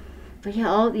 But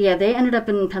yeah, they ended up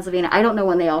in Pennsylvania. I don't know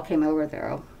when they all came over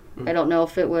though. I don't know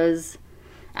if it was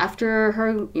after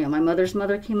her, my mother's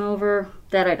mother came over.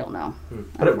 That I don't know.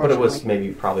 But it was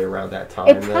probably around that time.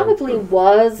 It probably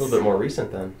was. A little bit more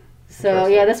recent then. So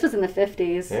yeah, this was in the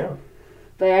 1950s. Yeah.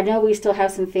 But I know we still have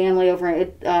some family over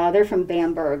it. They're from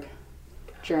Bamberg,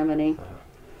 Germany.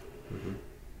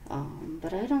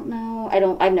 But I don't know.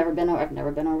 I've never been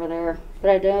over there. But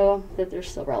I know that there's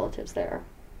still relatives there.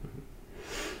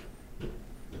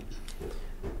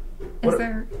 Go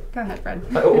ahead, Fred.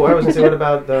 I was going to say, what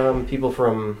about people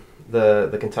from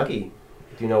the Kentucky?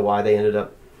 Do you know why they ended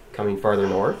up coming farther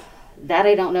north? That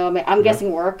I don't know. I'm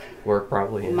guessing work. Work,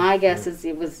 probably. Yeah. My guess is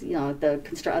it was,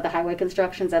 the highway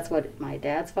constructions. That's what my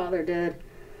dad's father did.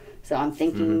 So I'm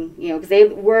thinking, because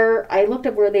I looked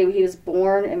up where he was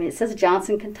born. I mean, it says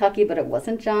Johnson, Kentucky, but it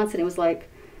wasn't Johnson. It was like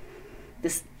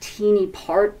this teeny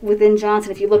part within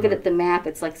Johnson. If you look at the map,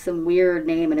 it's like some weird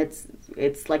name, and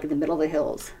it's like in the middle of the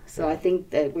hills. So I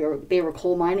think that they were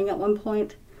coal mining at one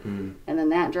point, and then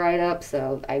that dried up.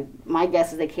 So my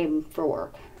guess is they came for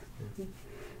work.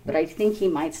 But I think he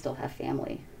might still have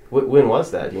family. When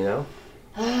was that, do you know?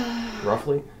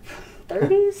 Roughly?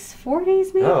 30s,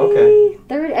 40s maybe? Oh, okay.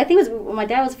 30. I think my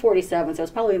dad was 47, so it was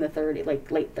probably in the 30s,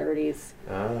 like late 30s.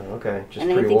 Oh, okay. Just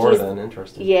pre-war then,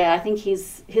 interesting. Yeah, I think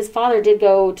his father did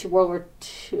go to World War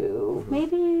II,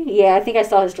 maybe? Yeah, I think I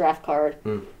saw his draft card.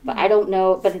 But I don't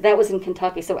know, but that was in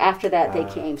Kentucky, so after that they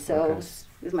came. So it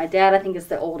was my dad, I think, is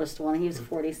the oldest one. He was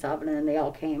 47, and then they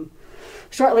all came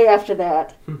shortly after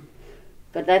that.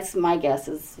 But that's my guess,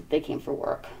 is they came for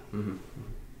work.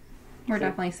 We're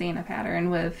definitely seeing a pattern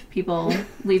with people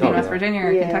leaving West Virginia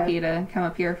or Kentucky to come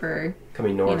up here for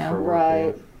coming north for work.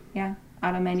 Right. Yeah,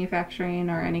 auto manufacturing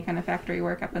or any kind of factory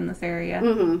work up in this area.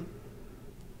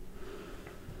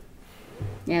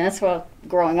 Yeah, that's what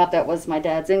growing up. That was my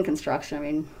dad's in construction. I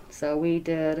mean, so we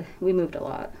moved a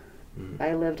lot.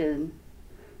 I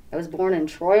was born in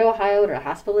Troy, Ohio, at a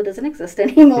hospital that doesn't exist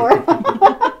anymore.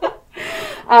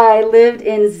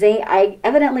 I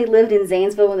evidently lived in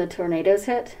Zanesville when the tornadoes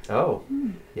hit. Oh,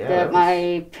 yeah.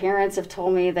 My parents have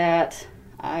told me that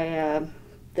the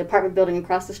apartment building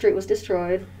across the street was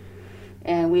destroyed,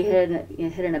 and we hid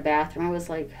in a bathroom. I was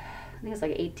like, I think it was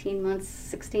like 18 months,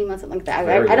 16 months, something like that.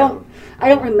 I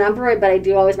don't remember it, but I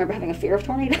do always remember having a fear of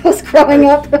tornadoes growing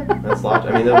up. That's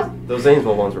logical. I mean, those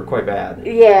Zanesville ones were quite bad.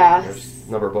 Yeah. There's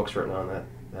a number of books written on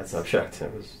that subject.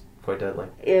 It was quite deadly.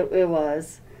 It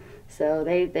was. So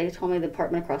they told me the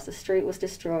apartment across the street was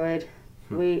destroyed.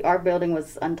 Our building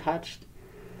was untouched.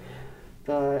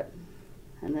 So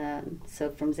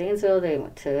from Zanesville they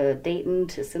went to Dayton,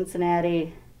 to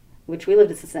Cincinnati, which we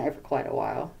lived in Cincinnati for quite a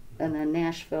while, and then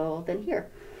Nashville, then here.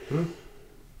 And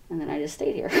then I just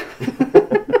stayed here.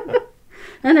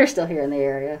 And they're still here in the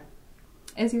area.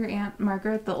 Is your Aunt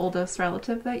Margaret the oldest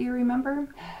relative that you remember?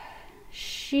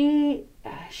 She's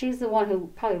the one who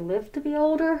probably lived to be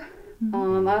older. I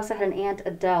also had an Aunt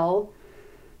Adele,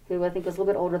 who I think was a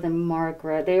little bit older than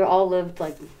Margaret. They all lived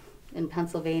like in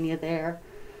Pennsylvania there.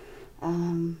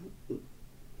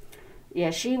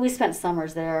 We spent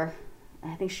summers there.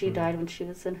 I think she died when she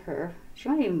was she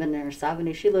might have even been in her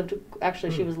 70s. She lived,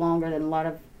 actually she was longer than a lot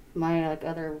of my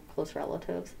other close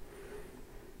relatives.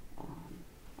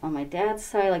 On my dad's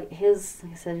side, his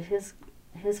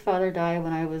father died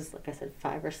when I was,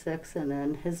 5 or 6, and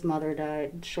then his mother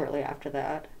died shortly after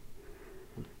that.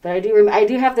 But I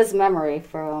do have this memory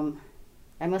from,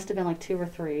 I must have been like 2 or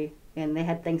 3, and they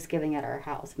had Thanksgiving at our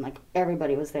house, and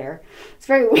everybody was there. It's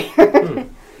very weird.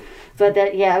 But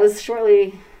it was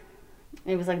shortly,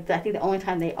 it was I think the only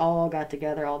time they all got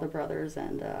together, all the brothers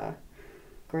and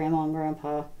grandma and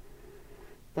grandpa.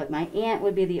 But my aunt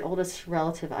would be the oldest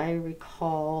relative I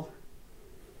recall.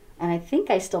 And I think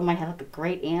I still might have like a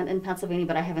great aunt in Pennsylvania,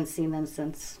 but I haven't seen them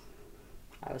since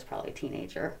I was probably a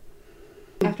teenager.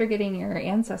 After getting your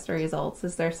ancestry results,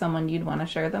 is there someone you'd want to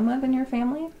share them with in your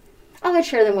family? I would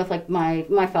share them with like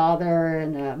my father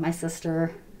and my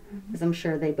sister, because I'm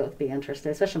sure they'd both be interested,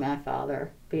 especially my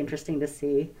father. Be interesting to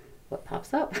see what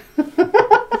pops up.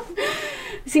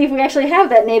 See if we actually have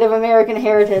that Native American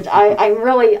heritage.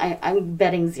 I'm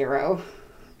betting 0,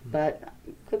 but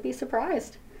could be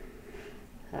surprised.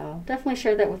 So definitely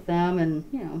share that with them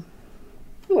and,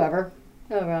 whoever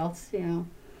else, I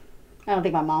don't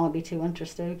think my mom would be too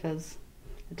interested because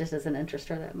it just doesn't interest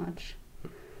her that much.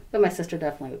 But my sister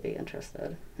definitely would be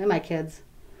interested. And my kids,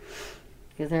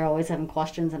 because they're always having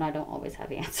questions and I don't always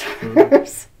have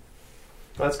answers.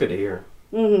 Well, that's good to hear.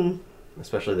 Mm-hmm.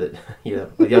 Especially that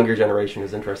the younger generation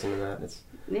is interested in that. It's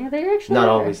they're actually not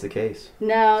always the case.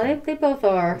 No, So, they both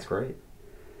are. that's great.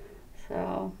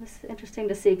 So it's interesting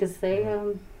to see because they,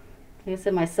 like I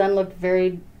said, my son looked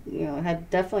very,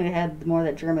 definitely had more of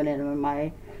that German in him, and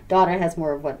my daughter has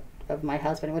more of my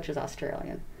husband, which is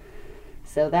Australian.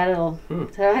 So they'll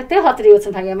have to do it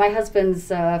sometime. Yeah, my husband's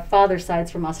father's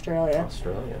side's from Australia.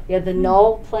 Australia. Yeah, the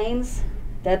Null Plains.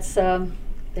 That's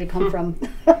they come from.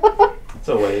 It's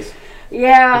a ways.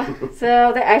 Yeah,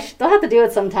 so they'll have to do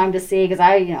it sometime to see because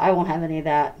I won't have any of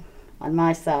that on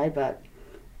my side, but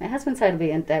my husband's side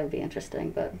would be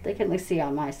interesting. But they can at least see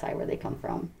on my side where they come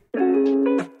from.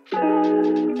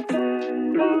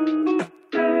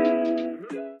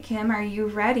 Kim, are you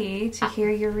ready to hear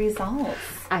your results?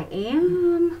 I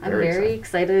am. I'm Very very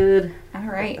excited. All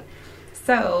right.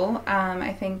 So,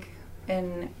 I think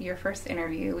in your first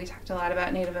interview, we talked a lot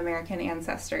about Native American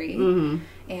ancestry,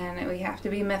 and we have to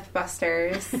be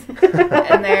Mythbusters.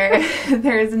 And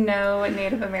there's no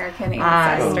Native American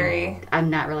ancestry. I'm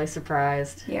not really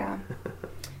surprised. Yeah.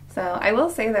 So I will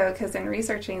say though, because in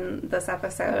researching this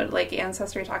episode, like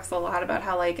Ancestry talks a lot about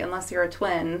how like unless you're a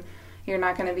twin, you're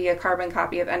not going to be a carbon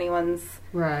copy of anyone's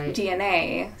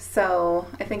DNA. So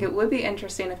I think it would be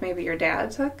interesting if maybe your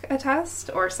dad took a test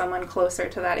or someone closer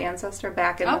to that ancestor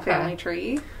back in the family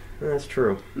tree. That's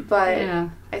true. But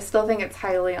I still think it's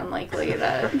highly unlikely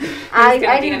that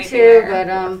I do too, but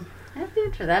I'd be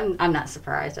interested. I'm not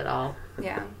surprised at all.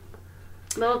 Yeah.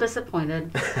 A little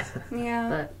disappointed.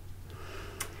 Yeah.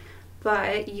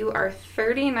 But you are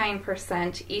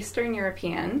 39% Eastern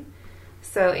European.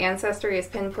 So Ancestry is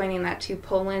pinpointing that to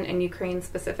Poland and Ukraine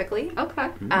specifically. Okay.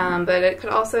 But it could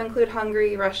also include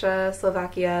Hungary, Russia,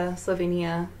 Slovakia,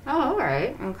 Slovenia. Oh, all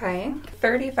right. Okay.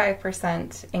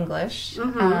 35% English.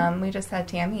 We just had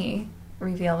Tammy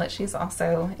reveal that she's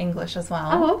also English as well.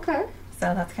 Oh, okay.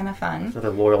 So that's kind of fun. So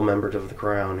the loyal member of the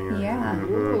crown here. Yeah.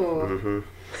 Ooh.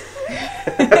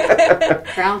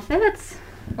 Crown fits.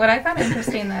 What I found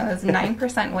interesting, though, is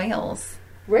 9% Wales.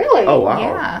 Really? Oh,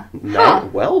 wow. Yeah.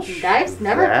 Welsh? That's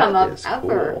never come up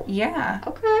ever. Cool. Yeah.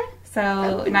 Okay.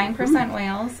 So 9%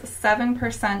 Wales,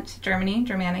 7% Germany,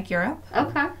 Germanic Europe.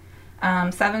 Okay.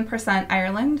 7%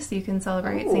 Ireland, so you can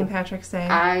celebrate St. Patrick's Day.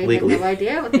 I Legally. had no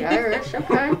idea with the Irish.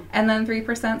 Okay. And then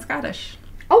 3% Scottish.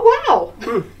 Oh,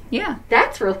 wow. Yeah.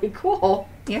 That's really cool.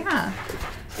 Yeah.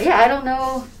 Yeah, I don't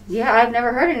know. Yeah, I've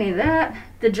never heard any of that.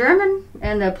 The German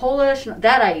and the Polish,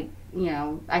 that I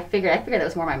figured that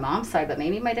was more my mom's side, but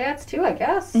maybe my dad's too, I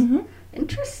guess. Mm-hmm.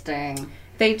 Interesting.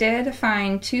 They did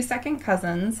find 2 second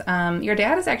cousins. Your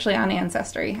dad is actually on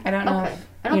Ancestry. I don't know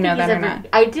if you know that or not.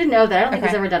 I did know that. I don't think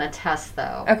he's ever done a test,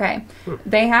 though. Okay.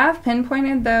 They have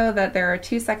pinpointed, though, that there are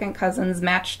 2 second cousins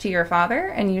matched to your father,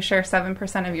 and you share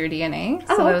 7% of your DNA.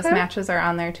 So those matches are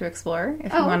on there to explore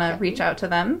if you want to reach out to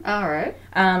them. All right.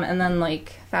 And then,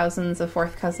 like, thousands of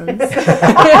fourth cousins.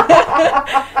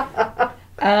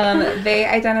 They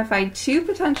identified 2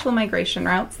 potential migration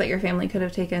routes that your family could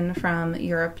have taken from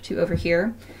Europe to over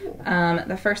here.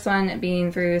 The first one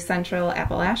being through central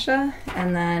Appalachia,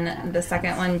 and then the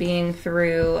second one being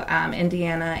through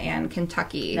Indiana and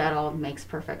Kentucky. That all makes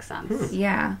perfect sense.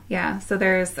 Yeah. So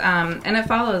there's, and it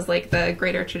follows like the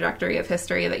greater trajectory of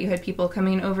history that you had people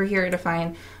coming over here to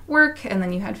find work, and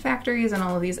then you had factories and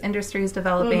all of these industries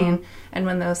developing, and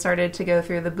when those started to go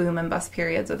through the boom and bust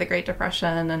periods of the Great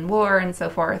Depression and war and so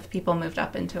forth, people moved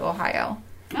up into Ohio.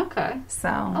 Okay. So.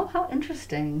 Oh, how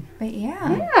interesting. But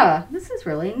yeah. Yeah, this is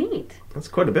really neat. That's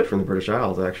quite a bit from the British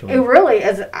Isles, actually. It really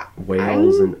is.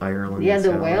 Wales and Ireland. Yeah, and the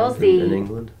Scotland Wales, and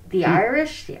England. The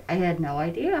Irish, I had no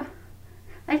idea.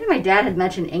 I think my dad had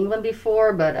mentioned England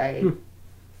before, but I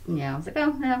was like,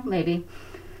 oh, no, maybe.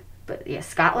 But yeah,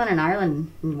 Scotland and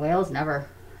Ireland and Wales, never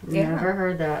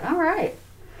heard that. All right.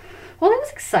 Well, that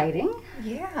was exciting.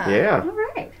 Yeah. Yeah. All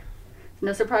right.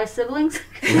 No surprise siblings?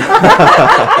 You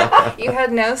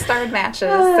had no starred matches,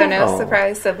 so no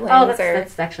surprise siblings. Oh,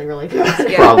 that's actually really good.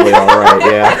 Yeah. Probably all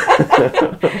right,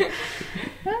 yeah.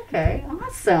 Okay,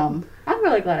 awesome. I'm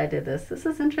really glad I did this. This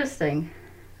is interesting.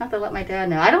 I have to let my dad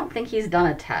know. I don't think he's done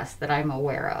a test that I'm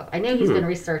aware of. I knew he's been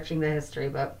researching the history,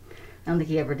 but I don't think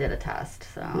he ever did a test.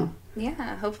 So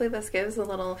Yeah, hopefully this gives a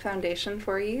little foundation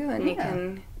for you and you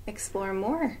can explore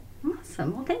more.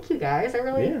 awesome. Well, thank you guys.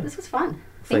 This was fun.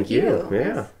 Thank you.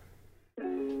 Yeah.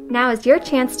 Now is your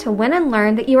chance to win and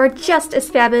learn that you are just as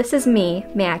fabulous as me,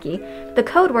 Maggie. The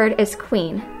code word is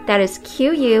QUEEN. That is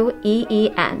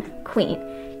QUEEN, Queen.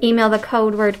 Email the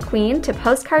code word QUEEN to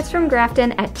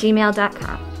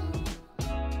postcardsfromgrafton@gmail.com.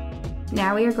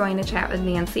 Now we are going to chat with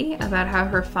Nancy about how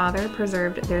her father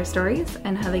preserved their stories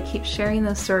and how they keep sharing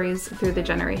those stories through the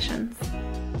generations.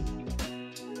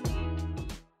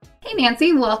 Hey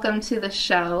Nancy, welcome to the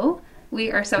show. We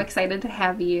are so excited to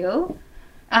have you.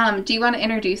 Do you want to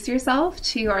introduce yourself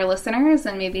to our listeners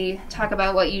and maybe talk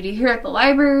about what you do here at the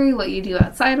library, what you do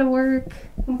outside of work?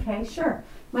 Okay, sure.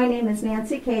 My name is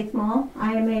Nancy Cathmal.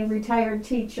 I am a retired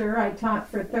teacher. I taught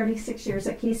for 36 years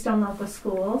at Keystone Local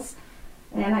Schools,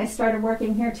 and I started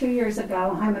working here 2 years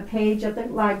ago. I'm a page at the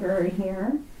library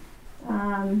here.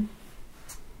 A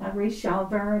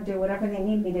reshelver, do whatever they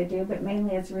need me to do, but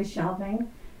mainly it's reshelving.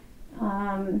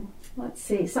 Let's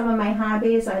see, some of my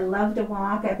hobbies, I love to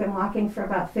walk. I've been walking for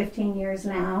about 15 years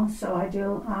now, so I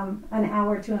do an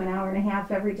hour to an hour and a half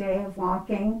every day of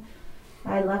walking.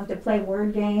 I love to play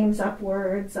word games,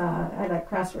 upwards. I like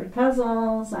crossword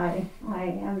puzzles. I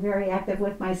am very active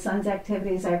with my son's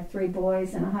activities. I have 3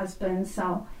 boys and a husband,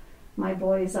 so my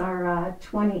boys are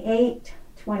 28,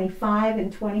 25,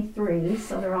 and 23,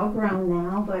 so they're all grown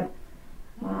now, but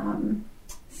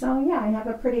so yeah, I have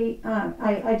a pretty,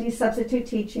 I do substitute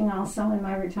teaching also in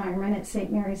my retirement at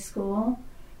St. Mary's School,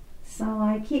 so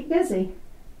I keep busy.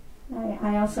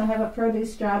 I also have a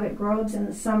produce job at Groves in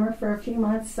the summer for a few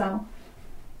months, so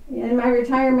in my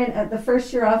retirement, the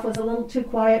first year off was a little too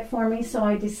quiet for me, so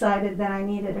I decided that I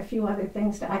needed a few other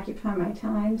things to occupy my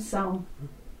time, so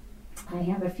I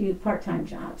have a few part-time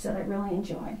jobs that I really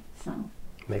enjoy, so.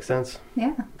 Makes sense.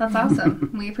 Yeah, that's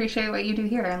awesome. We appreciate what you do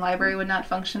here, and library would not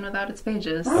function without its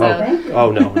pages. Oh, So. thank you.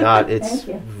 Oh, no, not. It's Thank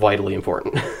you. vitally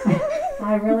important.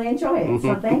 I really enjoy it,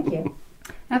 so thank you.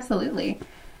 Absolutely.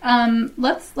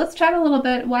 Let's chat a little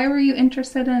bit. Why were you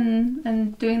interested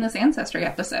in doing this ancestry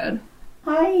episode?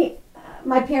 My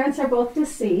parents are both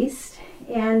deceased,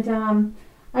 and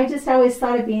I just always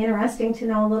thought it'd be interesting to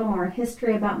know a little more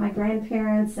history about my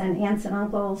grandparents and aunts and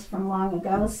uncles from long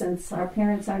ago, since our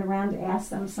parents aren't around to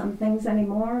ask them some things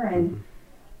anymore. And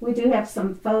we do have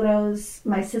some photos.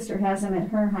 My sister has them at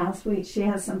her house. She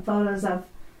has some photos of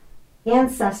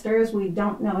ancestors. We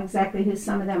don't know exactly who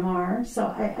some of them are. So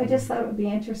I just thought it would be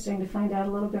interesting to find out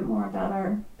a little bit more about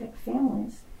our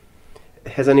families.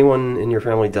 Has anyone in your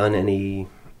family done any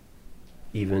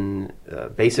even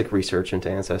basic research into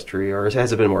ancestry, or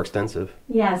has it been more extensive?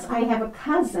 Yes, I have a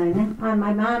cousin on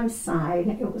my mom's side.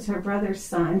 It was her brother's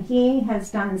son. He has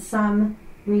done some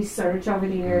research over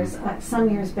the years, some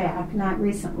years back, not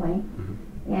recently.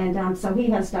 And so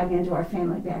he has dug into our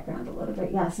family background a little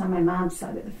bit, yes, on my mom's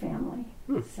side of the family.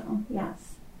 So,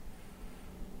 yes.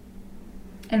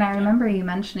 And I remember you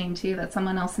mentioning, too, that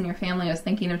someone else in your family was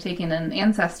thinking of taking an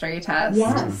ancestry test.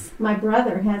 Yes, my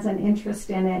brother has an interest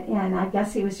in it, and I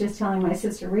guess he was just telling my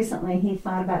sister recently he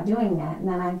thought about doing that. And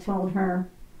then I told her,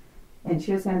 and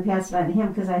she was going to pass it on to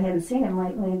him because I hadn't seen him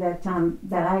lately, that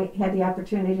I had the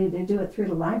opportunity to do it through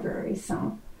the library.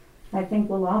 So I think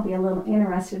we'll all be a little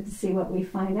interested to see what we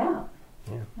find out.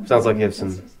 Yeah, sounds like you have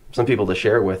some people to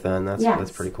share with, and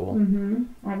that's pretty cool.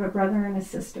 I have a brother and a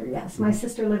sister. Yes, my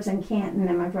sister lives in Canton,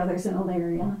 and my brother's in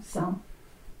Elyria. So,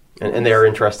 and they're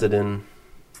interested in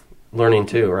learning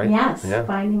too, right? Yes, yeah.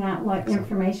 Finding out what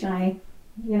information I,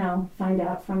 find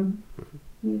out from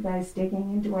you guys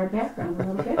digging into our background a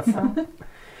little bit. So,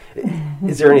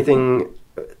 is there anything?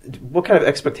 What kind of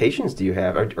expectations do you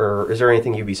have, or is there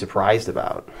anything you'd be surprised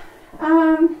about?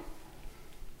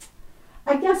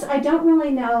 I guess I don't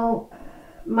really know.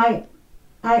 I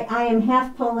am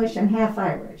half Polish and half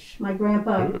Irish. My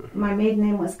grandpa, my maiden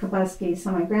name was Kabuski,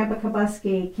 so my grandpa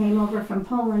Kabuski came over from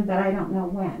Poland, but I don't know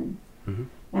when.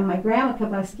 And my grandma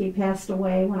Kabuski passed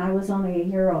away when I was only a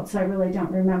year old, so I really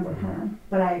don't remember her.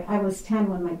 But I was 10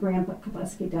 when my grandpa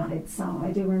Kabuski died, so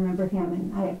I do remember him,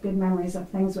 and I have good memories of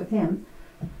things with him.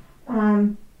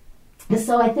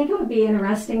 So I think it would be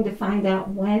interesting to find out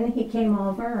when he came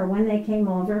over or when they came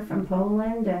over from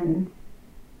Poland, and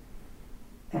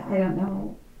I don't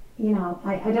know,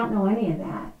 I don't know any of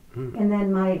that. And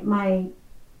then my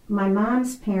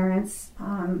mom's parents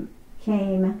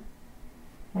came,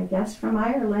 I guess, from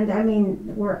Ireland. I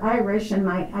mean, we're Irish, and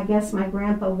I guess my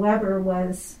grandpa Weber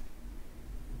was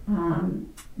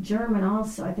German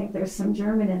also. I think there's some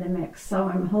German in the mix. So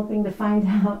I'm hoping to find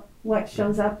out what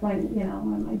shows up when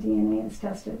my DNA is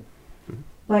tested.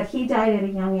 But he died at a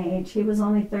young age. He was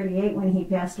only 38 when he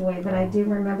passed away. But I do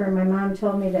remember my mom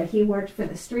told me that he worked for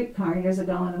the streetcar years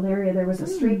ago in Elyria. There was a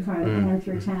streetcar that ran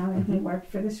through town, and he worked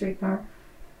for the streetcar.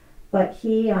 But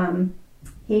he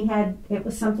had, it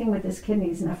was something with his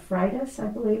kidneys, nephritis, I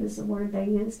believe is the word they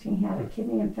used. He had a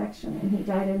kidney infection, and he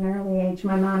died at an early age.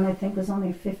 My mom, I think, was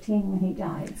only 15 when he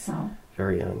died. So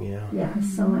Very young, yeah. yeah.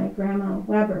 So my grandma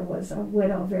Weber was a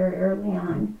widow very early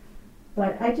on.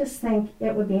 But I just think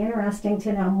it would be interesting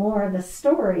to know more of the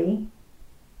story,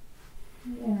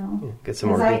 Get some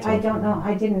more details. I don't know.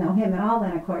 I didn't know him at all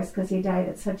then, of course, because he died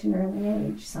at such an early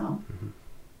age. So.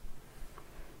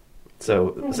 So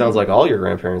it sounds like all your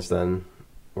grandparents then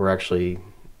were actually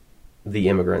the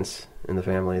immigrants in the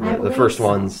family, the first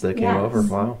ones that came over.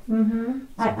 Wow. Mm-hmm.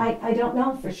 I don't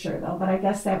know for sure though, but I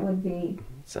guess that would be.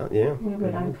 So yeah. We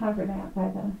would uncover that by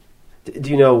the. Do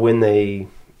you know when they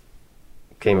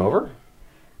came over?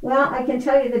 Well, I can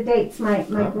tell you the dates. My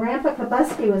grandpa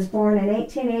Kabuski was born in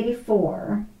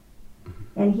 1884,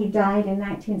 and he died in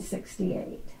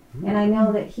 1968. And I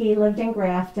know that he lived in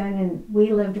Grafton, and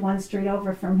we lived one street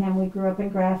over from him. We grew up in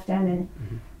Grafton,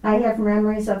 and I have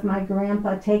memories of my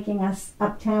grandpa taking us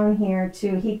uptown here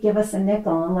he'd give us a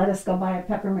nickel and let us go buy a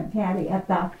peppermint patty at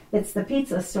it's the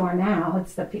pizza store now.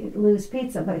 It's the Lou's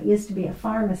Pizza, but it used to be a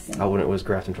pharmacy. Oh, when it was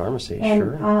Grafton Pharmacy, and,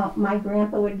 sure. My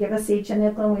grandpa would give us each a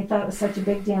nickel, and we thought it was such a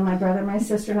big deal. My brother, my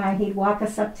sister, and I, he'd walk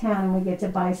us uptown, and we'd get to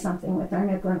buy something with our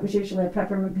nickel, and it was usually a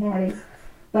peppermint patty.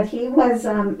 But he was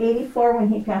 84 when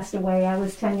he passed away. I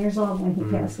was 10 years old when he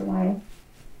passed away.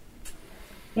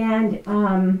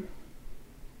 And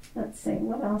let's see,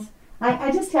 what else? I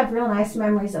just have real nice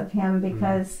memories of him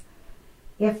because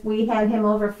if we had him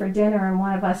over for dinner and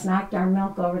one of us knocked our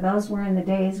milk over, those were in the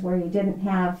days where you didn't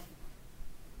have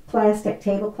plastic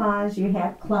tablecloths. You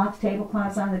had cloth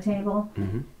tablecloths on the table.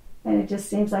 And it just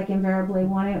seems like invariably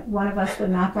one of us would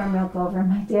knock our milk over, and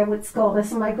my dad would scold us,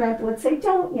 and my grandpa would say,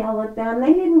 "Don't yell at them.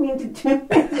 They didn't mean to do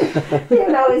it." He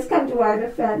would always come to our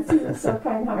defense. He was so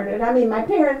kind-hearted. I mean, my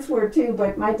parents were too,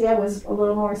 but my dad was a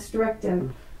little more strict,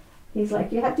 and he's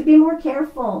like, "You have to be more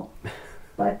careful."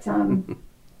 But yeah,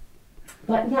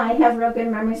 I have real good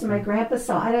memories of my grandpa.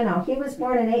 So I don't know. He was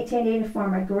born in 1884.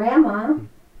 My grandma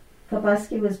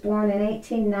Kabuski was born in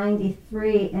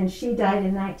 1893, and she died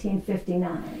in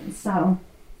 1959. So,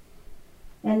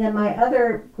 and then my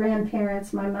other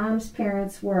grandparents, my mom's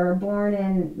parents, were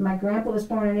born my grandpa was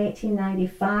born in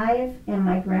 1895, and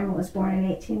my grandma was born in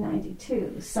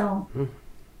 1892. So,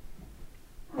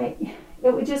 it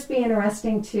would just be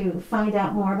interesting to find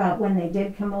out more about when they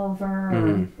did come over,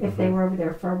 or if they were over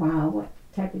there for a while, what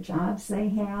type of jobs they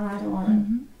had, or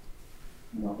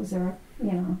what was their,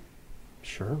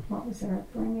 Sure. what was their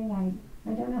upbringing. I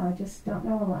don't know. I just don't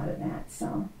know a lot of that.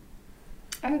 So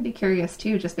I would be curious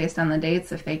too, just based on the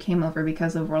dates, if they came over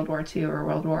because of World War II or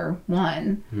World War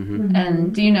I.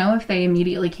 And do you know if they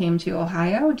immediately came to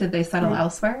Ohio? Did they settle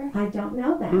elsewhere? I don't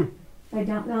know that. I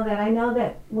don't know that. I know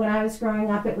that when I was growing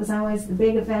up, it was always the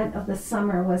big event of the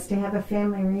summer was to have a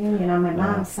family reunion on my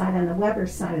mom's side, on the Weber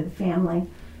side of the family.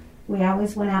 We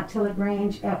always went out to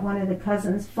LaGrange at one of the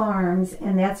cousins' farms,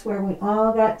 and that's where we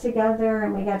all got together,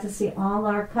 and we got to see all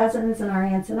our cousins and our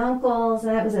aunts and uncles,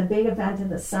 and that was a big event of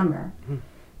the summer.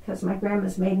 Because my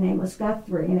grandma's maiden name was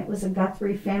Guthrie, and it was a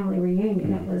Guthrie family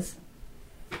reunion. It was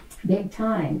big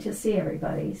time to see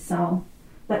everybody. So,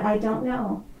 but I don't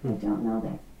know. I don't know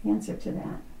the answer to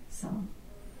that. So.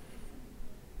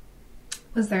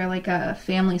 Was there like a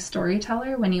family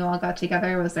storyteller when you all got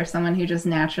together? Was there someone who just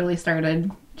naturally started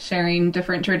sharing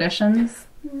different traditions?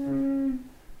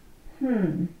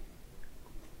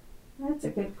 That's a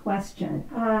good question.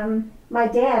 My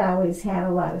dad always had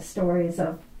a lot of stories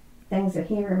of things that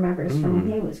he remembers from when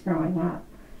he was growing up.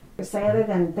 Say, other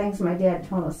than things my dad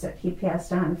told us that he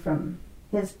passed on from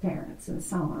his parents and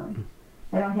so on.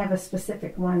 I don't have a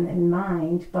specific one in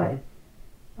mind, but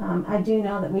I do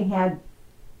know that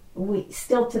we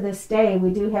still to this day,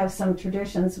 we do have some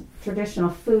traditional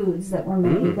foods that were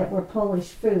made that were Polish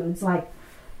foods. Like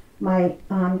my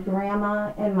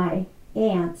grandma and my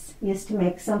aunts used to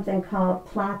make something called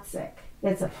placek.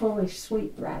 It's a Polish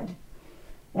sweetbread.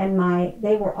 And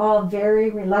they were all very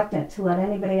reluctant to let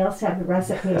anybody else have the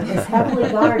recipe. It was heavily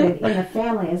guarded in the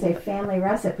family as a family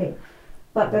recipe.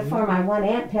 But before my one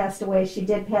aunt passed away, she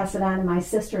did pass it on to my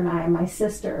sister and I, and my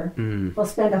sister will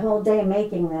spend a whole day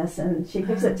making this, and she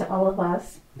gives it to all of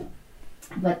us.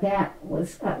 But that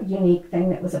was a unique thing.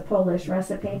 That was a Polish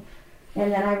recipe.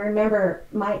 And then I remember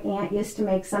my aunt used to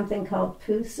make something called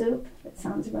poo soup. It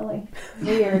sounds really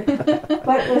weird.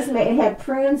 But it was made, it had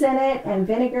prunes in it and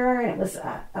vinegar, and it was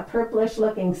a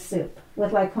purplish-looking soup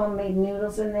with like homemade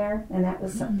noodles in there, and that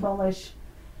was Polish.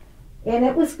 And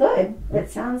it was good. It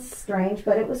sounds strange,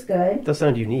 but it was good. It does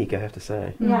sound unique, I have to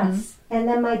say. Yes. And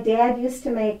then my dad used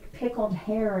to make pickled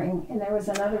herring, and there was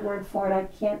another word for it. I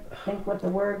can't think what the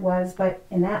word was,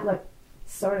 and that looked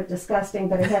sort of disgusting,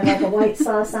 but it had like a white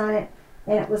sauce on it,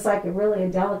 and it was like really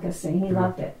a delicacy. He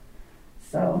loved it.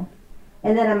 So,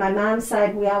 and then on my mom's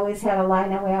side, we always had a lot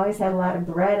of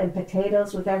bread and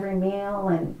potatoes with every meal,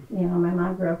 and, you know, my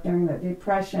mom grew up during the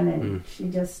Depression, and she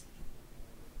just,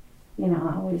 you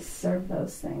know, always served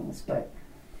those things, but...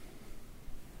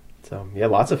 So, yeah,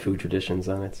 lots of food traditions,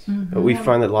 and it's we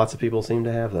find that lots of people seem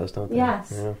to have those, don't they?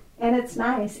 Yes, yeah. And it's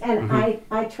nice. And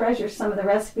I treasure some of the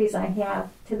recipes I have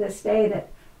to this day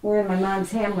that were in my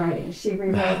mom's handwriting. She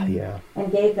rewrote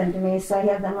and gave them to me, so I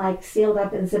have them like sealed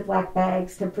up in Ziploc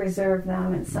bags to preserve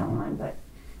them and so on. But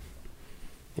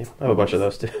yeah, I have a bunch of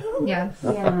those too. Yes.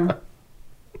 Yeah.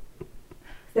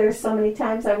 There's so many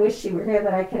times I wish she were here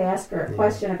that I could ask her a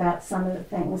question about some of the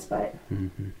things, but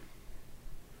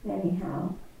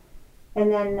anyhow. And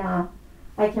then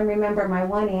I can remember my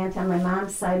one aunt on my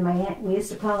mom's side, my aunt, we used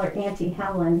to call her Auntie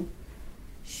Helen.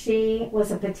 She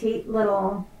was a petite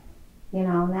little, you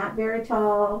know, not very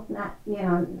tall, not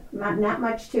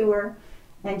much to her,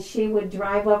 and she would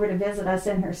drive over to visit us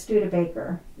in her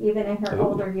Studebaker, even in her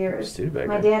older years. Studebaker.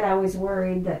 My dad always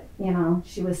worried that, you know,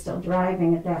 she was still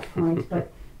driving at that point,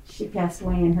 but she passed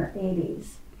away in her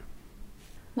 80s.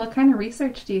 What kind of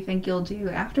research do you think you'll do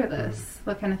after this?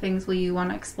 What kind of things will you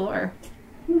want to explore?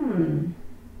 I don't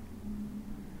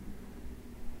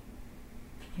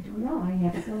know. I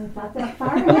haven't really thought that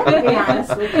far ahead, to be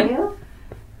honest with you.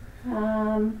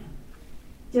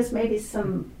 Just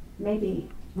maybe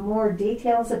more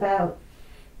details about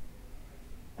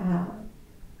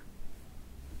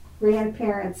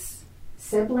grandparents'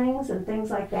 siblings and things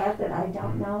like that I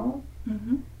don't know.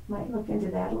 Might look into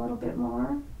that a little bit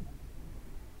more.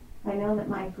 I know that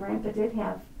my grandpa did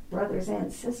have brothers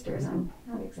and sisters. I'm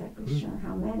not exactly sure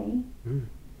how many.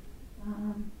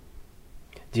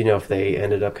 Do you know if they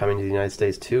ended up coming to the United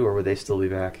States too, or would they still be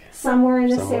back? Somewhere in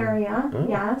this area,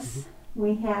 yes.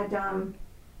 We had,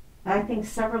 I think,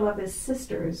 several of his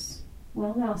sisters.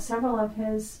 Well, no, several of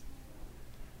his...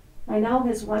 I know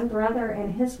his one brother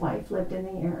and his wife lived in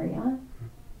the area.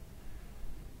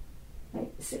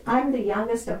 I'm the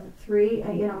youngest of the three.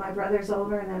 You know, my brother's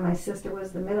older, and then my sister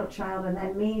was the middle child, and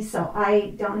then me. So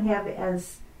I don't have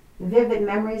as vivid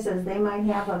memories as they might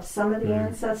have of some of the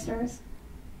ancestors.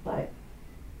 But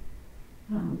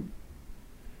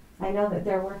I know that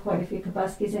there were quite a few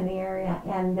Kabuskis in the area,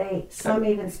 and some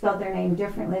even spelled their name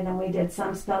differently than we did.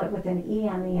 Some spelled it with an E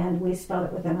on the end. We spelled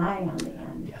it with an I on the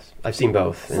end. Yes, I've seen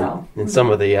both in some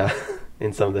of the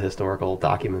in some of the historical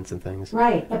documents and things.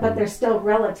 Right, but they're still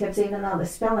relatives, even though the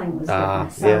spelling was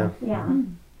different. So, yeah. I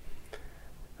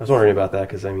was wondering about that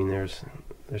because I mean, there's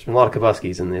been a lot of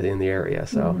Kabuskis in the area,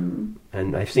 so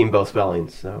and I've seen both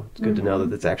spellings, so it's good to know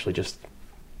that it's actually just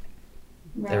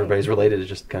everybody's related. To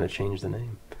just kind of change the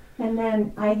name. And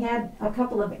then I had a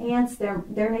couple of aunts. Their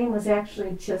name was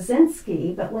actually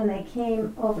Chazinski, but when they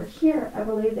came over here, I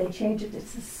believe they changed it to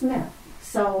Smith.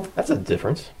 So that's a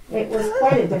difference. It was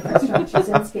quite a difference from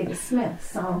Chazinski to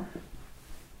Smith. So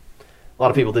a lot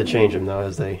of people did change them though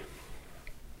as they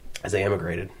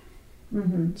emigrated.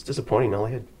 It's disappointing. All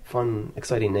they had fun,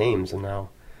 exciting names, and now.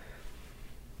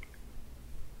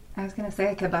 I was gonna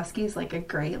say Kabuski is like a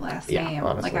great last name.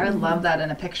 Honestly. Like I would love that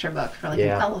in a picture book for like an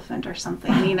elephant or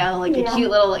something. You know, like a cute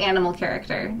little animal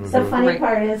character. The funny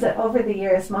part is that over the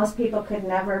years, most people could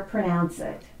never pronounce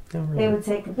it. Oh, really? They would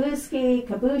say Kabuski,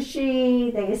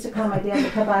 Kabushi. They used to call my dad the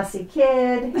Kabasi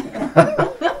Kid.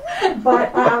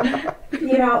 But,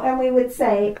 you know, and we would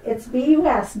say, it's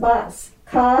B-U-S, bus,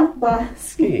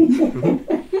 Kabuski.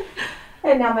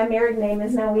 And now my married name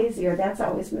is no easier. That's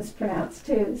always mispronounced,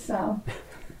 too, so,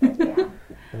 yeah.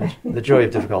 The joy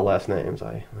of difficult last names,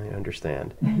 I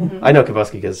understand. I know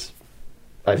Kabuski because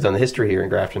I've done the history here in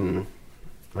Grafton,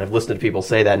 and I've listened to people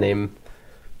say that name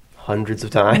hundreds of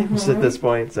times at this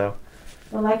point. So,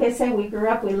 well, like I say, we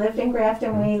lived in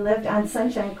Grafton. We lived on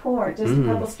Sunshine Court, just a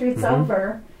couple streets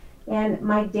over, And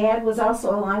my dad was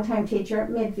also a longtime teacher at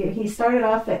Midview. He started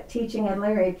off at teaching at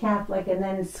Elyria Catholic and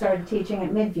then started teaching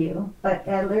at Midview. But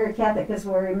at Elyria Catholic is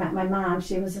where we met my mom.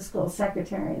 She was the school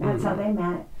secretary, and that's how they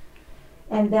met.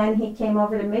 And then he came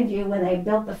over to Midview when they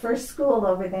built the first school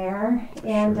over there.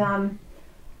 And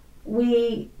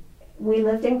we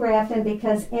lived in Grafton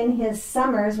because in his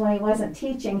summers when he wasn't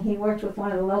teaching, he worked with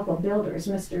one of the local builders,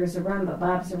 Mr. Zaremba,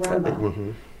 Bob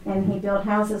Zaremba. And he built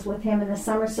houses with him in the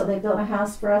summer, so they built a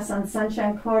house for us on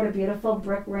Sunshine Court, a beautiful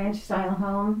brick ranch-style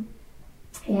home.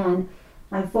 And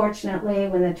unfortunately,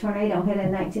 when the tornado hit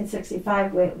in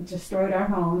 1965, it destroyed our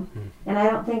home. And I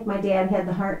don't think my dad had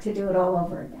the heart to do it all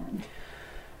over again.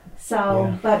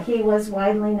 So, but he was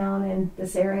widely known in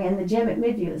this area, and the gym at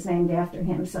Midview is named after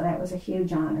him, so that was a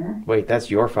huge honor. Wait, that's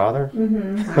your father? Oh,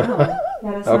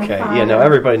 that is Okay, my father. yeah, no,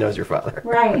 everybody knows your father.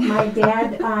 Right, my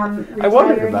dad retired. I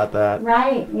wondered about that.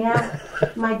 Right, yeah.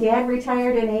 My dad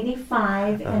retired in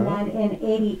 85, and then in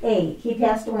 88. He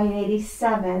passed away in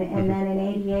 87, and then in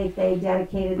 88 they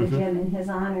dedicated the gym in his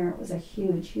honor. It was a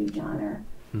huge, huge honor.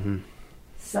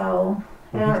 So,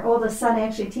 and our oldest son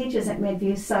actually teaches at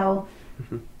Midview, so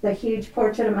the huge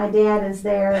portrait of my dad is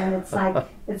there, and it's like,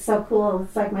 it's so cool.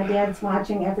 It's like my dad's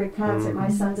watching every concert. My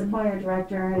son's a choir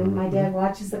director, and my dad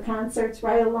watches the concerts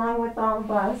right along with all of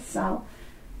us, so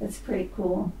it's pretty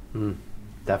cool.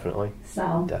 Definitely.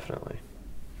 So Definitely.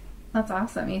 That's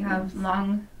awesome. You have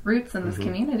long roots in this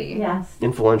community. yes.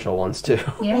 Influential ones, too.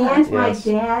 Yeah. And my Yes.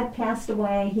 dad passed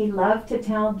away. He loved to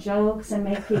tell jokes and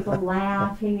make people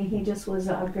laugh. He just was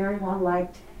very well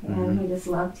liked, and he just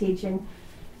loved teaching.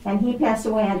 And he passed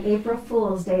away on April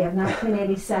Fool's Day of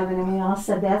 1987, and we all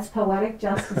said, that's poetic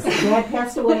justice. Dad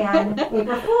passed away on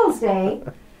April Fool's Day.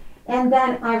 And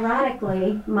then,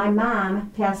 ironically, my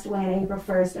mom passed away on April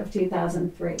 1st of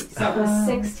 2003. So it was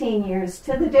 16 years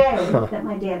to the day that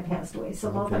my dad passed away.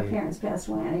 So both our parents passed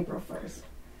away on April 1st.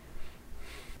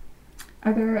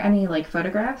 Are there any like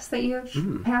photographs that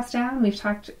you've passed down? We've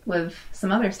talked with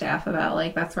some other staff about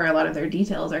like that's where a lot of their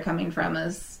details are coming from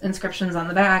is inscriptions on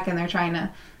the back, and they're trying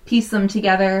to piece them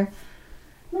together.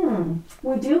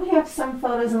 We do have some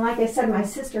photos, and like I said, my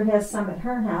sister has some at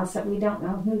her house that we don't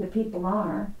know who the people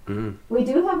are. We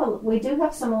do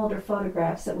have some older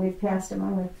photographs that we've passed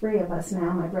among the three of us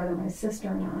now, my brother, my sister,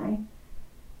 and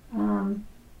I.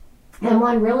 And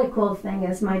one really cool thing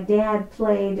is my dad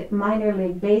played minor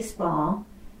league baseball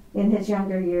in his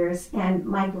younger years, and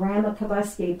my grandma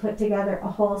Kabuski put together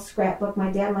a whole scrapbook.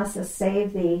 My dad must have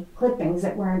saved the clippings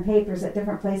that were in papers at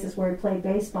different places where he played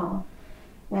baseball.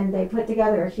 And they put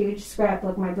together a huge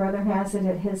scrapbook. My brother has it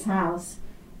at his house,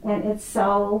 and it's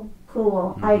so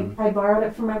cool. I borrowed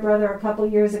it from my brother a couple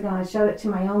years ago and showed it to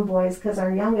my own boys because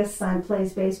our youngest son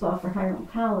plays baseball for Hiram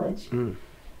College.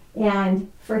 And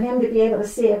for him to be able to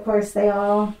see, of course, they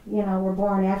all, were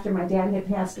born after my dad had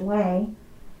passed away.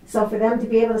 So for them to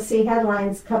be able to see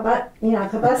headlines,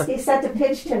 Kabuski set to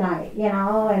pitch tonight,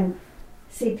 and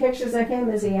see pictures of him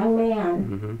as a young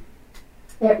man,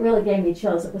 it really gave me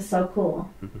chills. It was so cool.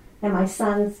 And my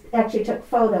sons actually took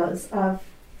photos of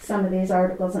some of these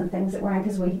articles and things that were in,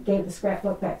 because we gave the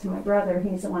scrapbook back to my brother.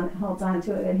 He's the one that holds on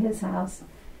to it at his house.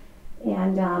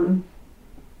 And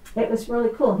it was really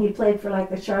cool. He played for like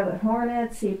the Charlotte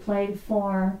Hornets. He played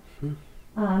for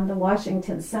the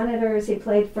Washington Senators. He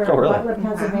played for the Butler,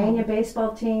 Pennsylvania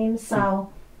baseball team.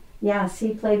 So, yes,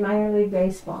 he played minor league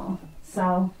baseball.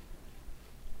 So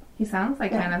He sounds like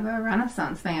kind of a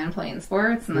Renaissance man, playing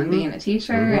sports and then being a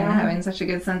teacher and having such a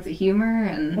good sense of humor.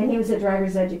 And he was a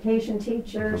driver's education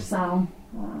teacher, so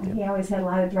he always had a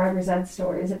lot of driver's ed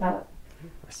stories about.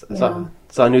 Saw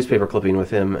a newspaper clipping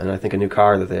with him, and I think a new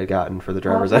car that they had gotten for the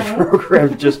driver's ed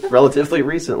program just relatively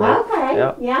recently.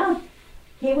 Okay, yeah.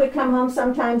 He would come home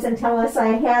sometimes and tell us I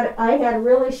had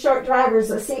really short drivers.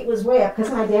 The seat was way up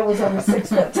because my dad was over 6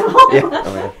 foot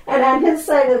tall. And on his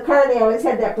side of the car, they always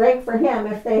had that brake for him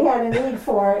if they had a need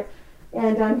for it.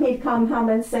 And he'd come home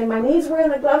and say, "My knees were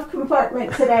in the glove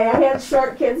compartment today. I had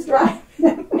short kids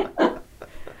driving."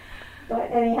 But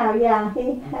anyhow,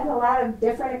 he had a lot of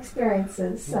different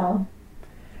experiences. So,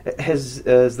 has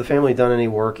the family done any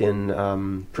work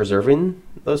in preserving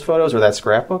those photos or that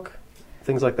scrapbook,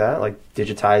 things like that, like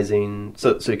digitizing,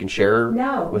 so you can share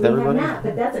with everybody? No, we have not.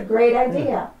 But that's a great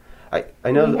idea.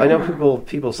 I know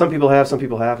people. Some people have, some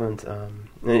people haven't.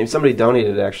 And somebody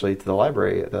donated actually to the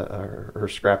library her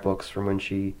scrapbooks from when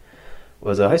she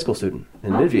was a high school student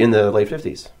in Midview in the late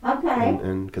 50s. Okay.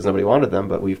 And because nobody wanted them,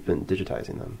 but we've been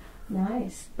digitizing them.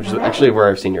 Nice. Which is actually where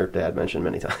I've seen your dad mentioned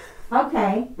many times.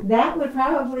 Okay, that would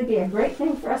probably be a great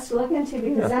thing for us to look into,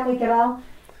 because then we could all.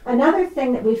 Another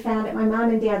thing that we found at my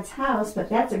mom and dad's house, but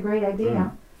that's a great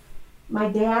idea. My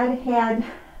dad had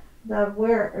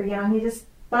he just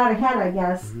thought ahead, I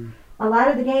guess. A lot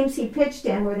of the games he pitched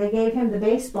in where they gave him the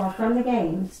baseball from the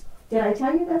games. Did I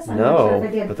tell you this? I'm not sure if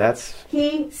I did. But that's...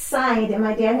 He signed, and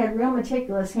my dad had real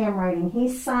meticulous handwriting. He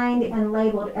signed and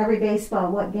labeled every baseball,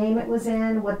 what game it was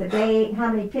in, what the date, how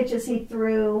many pitches he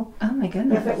threw. Oh my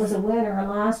goodness. If it was a win or a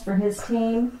loss for his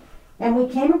team. And we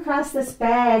came across this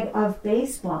bag of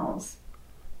baseballs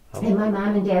in my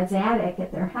mom and dad's attic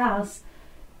at their house.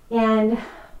 And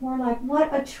we're like,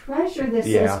 what a treasure this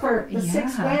is for the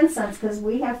 6 grandsons, because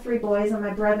we have 3 boys and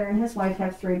my brother and his wife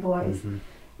have 3 boys.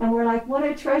 And we're like, what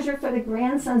a treasure for the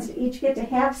grandsons to each get to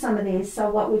have some of these. So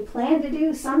what we plan to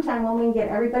do sometime when we can get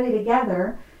everybody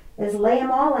together is lay them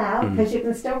all out, because you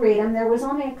can still read them. There was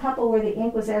only a couple where the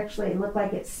ink was actually, looked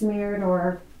like it smeared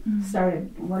or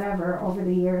started whatever over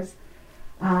the years.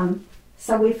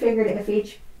 So we figured if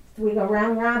we go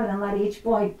round robin and let each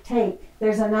boy take,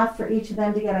 there's enough for each of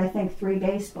them to get, I think, 3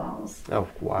 baseballs. Oh,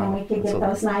 wow. And we could get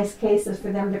those nice cases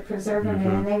for them to preserve them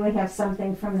in, and they would have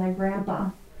something from their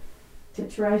grandpa to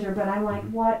treasure. But I'm like,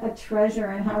 what a treasure,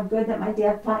 and how good that my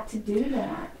dad thought to do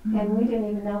that. And we didn't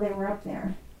even know they were up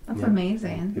there. That's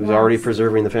amazing. He was already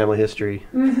preserving the family history.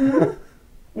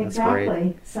 Exactly.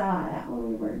 Great. So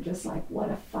we were just like, what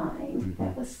a find.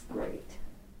 That was great.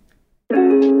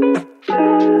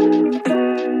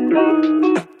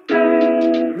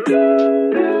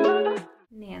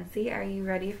 Nancy, are you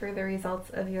ready for the results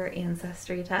of your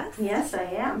ancestry test? Yes, I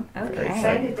am. Okay.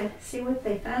 Excited to see what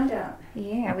they found out.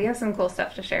 Yeah, we have some cool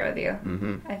stuff to share with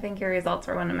you. I think your results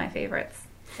are one of my favorites.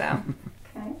 So,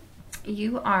 Okay.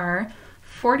 you are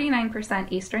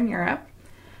 49% Eastern Europe.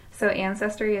 So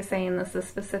Ancestry is saying this is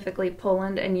specifically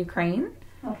Poland and Ukraine.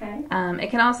 Okay. It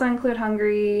can also include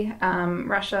Hungary,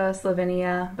 Russia,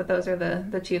 Slovenia, but those are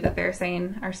the 2 that they're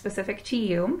saying are specific to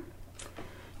you.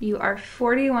 You are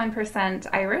 41%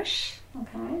 Irish,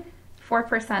 Okay.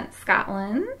 4%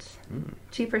 Scotland,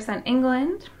 2%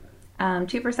 England,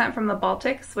 2% from the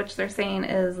Baltics, which they're saying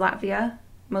is Latvia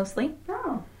mostly,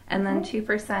 Oh. and then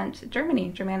 2% Germany,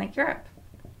 Germanic Europe.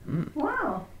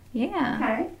 Wow. Yeah.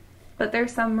 Okay. But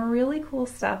there's some really cool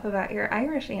stuff about your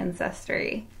Irish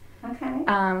ancestry. Okay.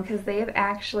 Because they've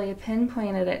actually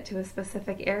pinpointed it to a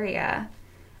specific area.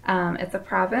 It's a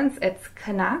province. It's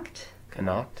Connacht.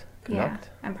 Connacht? Yeah,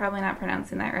 I'm probably not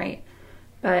pronouncing that right.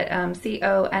 But Connacht.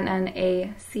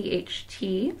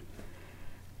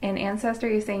 And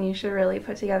Ancestry is saying you should really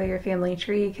put together your family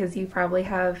tree, because you probably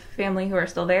have family who are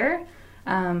still there,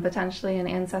 potentially an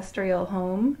ancestral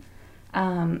home.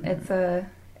 It's a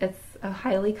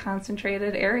highly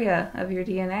concentrated area of your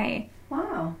DNA.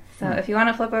 Wow. So if you want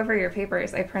to flip over your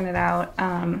papers, I printed out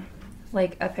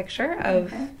like a picture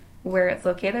of where it's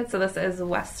located. So this is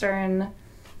Western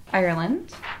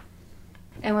Ireland.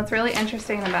 And what's really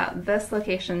interesting about this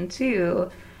location too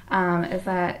is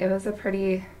that it was a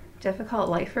pretty difficult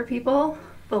life for people.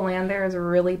 The land there is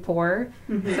really poor,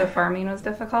 so farming was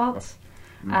difficult.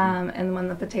 And when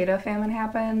the potato famine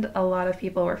happened, a lot of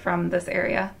people were from this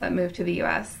area that moved to the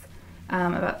U.S.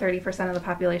 About 30% of the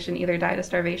population either died of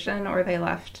starvation or they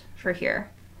left for here.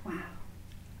 Wow.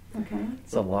 Okay.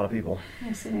 It's a lot of people.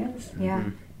 Yes, it is. Yeah.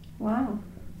 Wow.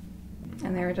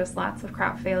 And there were just lots of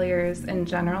crop failures in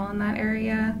general in that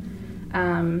area.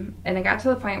 And it got to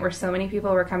the point where so many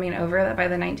people were coming over that by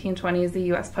the 1920s, the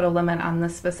U.S. put a limit on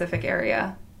this specific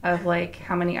area of like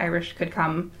how many Irish could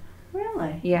come.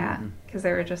 Really? Yeah, because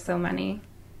there were just so many.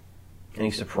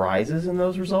 Any surprises in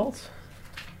those results?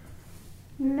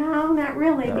 No, not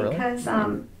really, Not really? because,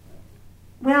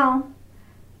 well,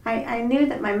 I knew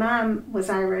that my mom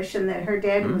was Irish and that her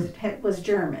dad was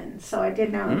German, so I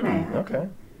did know that. Okay.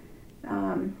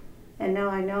 And now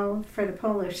I know for the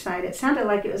Polish side, it sounded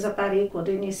like it was about equal.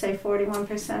 Didn't you say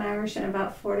 41% Irish and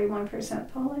about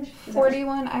 41% Polish? Is that-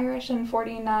 41 Irish and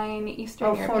 49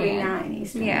 Eastern European. 49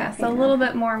 Eastern Yeah, so a European. little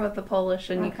bit more with the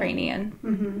Polish and Okay. Ukrainian.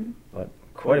 Mm-hmm. But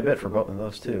quite a bit for both of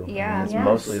those two. Yeah. I mean, it's Yes.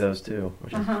 mostly those two,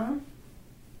 which is Uh-huh.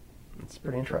 it's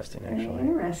pretty interesting Very actually.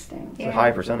 interesting. Yeah. They're high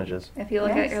percentages. If you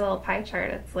look Yes. at your little pie chart,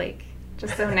 it's like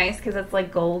just so nice because it's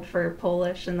like gold for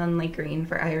Polish and then like green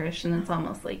for Irish, and it's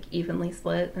almost like evenly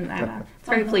split. And I don't know. It's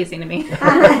very pleasing to me.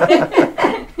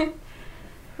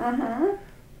 Uh-huh.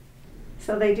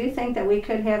 So they do think that we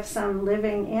could have some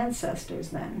living ancestors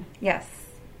then. Yes.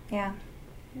 Yeah.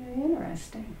 Very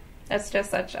interesting. It's just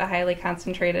such a highly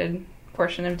concentrated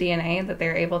portion of DNA that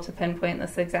they're able to pinpoint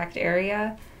this exact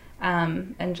area.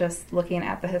 And just looking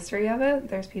at the history of it,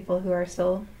 there's people who are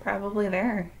still probably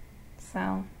there.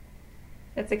 So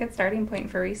it's a good starting point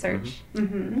for research.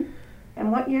 Mm-hmm.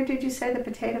 And what year did you say the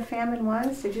potato famine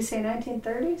was? Did you say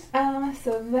 1930s?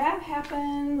 So that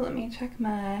happened, let me check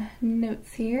my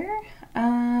notes here.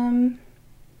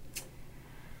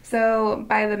 So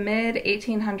by the mid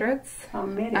 1800s. Oh,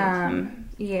 mid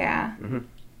Yeah. Mm-hmm.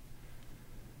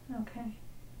 Okay.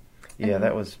 Yeah,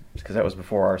 that was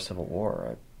before our Civil War,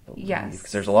 I believe. Yes.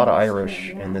 Because there's a lot of That's Irish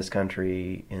true, yeah. in this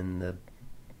country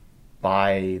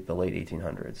by the late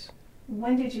 1800s.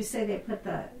 When did you say they put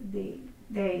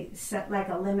they set like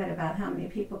a limit about how many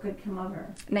people could come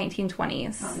over?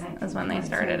 1920s Oh, is when they 1920s.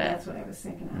 started it. That's what I was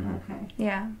thinking of. Mm-hmm. Okay.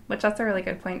 Yeah, which that's a really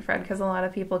good point, Fred, because a lot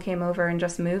of people came over and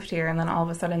just moved here, and then all of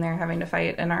a sudden they're having to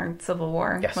fight in our Civil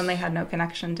War Yes. when they had no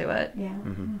connection to it. Yeah.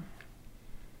 Mm-hmm.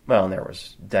 Well, and there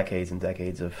was decades and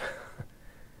decades of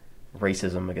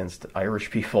racism against Irish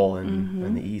people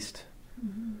in the East.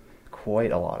 Mm-hmm.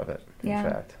 Quite a lot of it, in Yeah.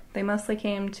 fact. They mostly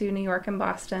came to New York and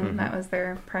Boston. Mhm. That was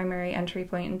their primary entry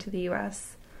point into the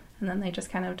U.S., and then they just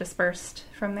kind of dispersed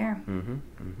from there. Mm-hmm.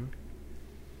 Mm-hmm.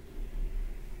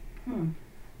 Hmm.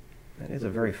 That is a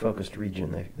very focused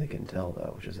region, they can tell,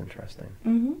 though, which is interesting.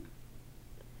 Mm-hmm.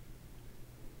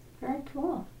 Very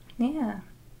cool. Yeah.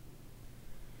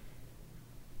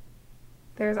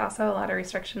 There's also a lot of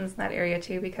restrictions in that area,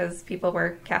 too, because people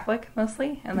were Catholic,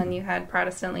 mostly, and then you had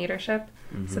Protestant leadership,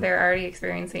 so they're already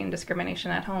experiencing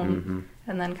discrimination at home,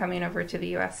 and then coming over to the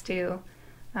U.S., too.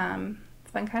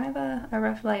 It's been kind of a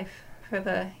rough life for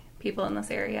the people in this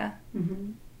area.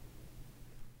 Mm-hmm.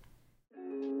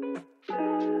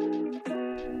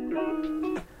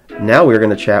 Now we're going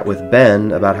to chat with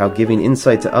Ben about how giving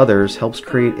insight to others helps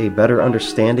create a better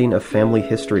understanding of family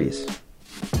histories.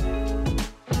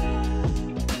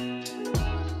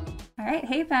 All right.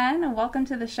 Hey, Ben. Welcome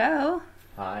to the show.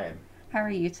 Hi, How are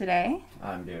you today?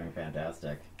 I'm doing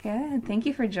fantastic. Good. Thank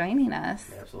you for joining us.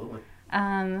 Absolutely.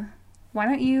 Why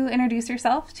don't you introduce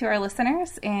yourself to our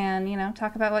listeners and,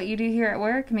 talk about what you do here at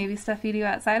work, maybe stuff you do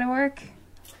outside of work?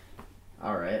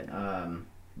 All right,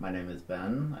 my name is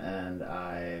Ben, and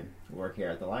I work here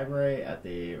at the library at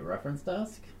the reference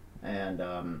desk, and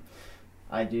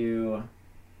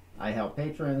I help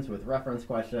patrons with reference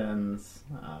questions.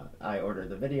 I order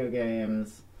the video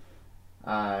games.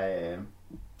 I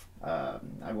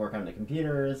work on the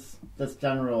computers, just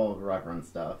general reference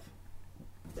stuff.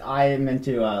 I'm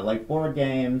into like board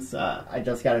games. I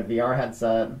just got a VR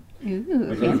headset, Ooh,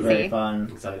 which is fancy. very fun.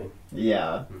 Exciting.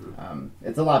 Yeah,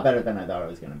 it's a lot better than I thought it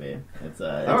was going to be.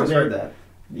 I always heard that.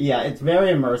 Yeah, it's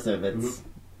very immersive.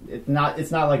 It's not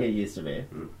like it used to be.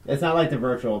 It's not like the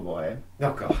Virtual Boy.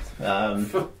 Oh,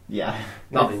 God. Yeah,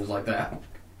 Nothing's like that.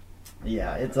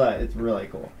 yeah, it's really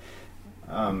cool.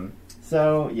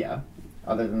 So yeah,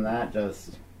 other than that,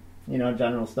 just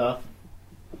general stuff.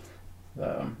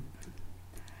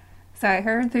 So I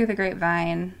heard through the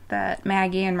grapevine that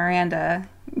Maggie and Miranda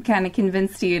kind of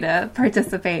convinced you to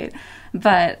participate,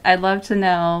 but I'd love to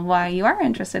know why you are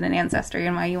interested in Ancestry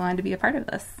and why you wanted to be a part of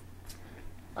this.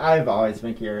 I've always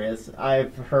been curious.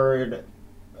 I've heard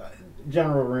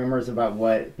general rumors about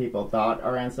what people thought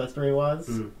our ancestry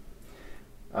was.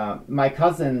 My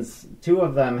cousins, 2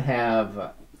 of them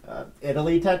have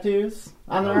Italy tattoos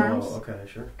on their arms. Oh, okay,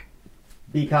 sure.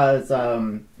 Because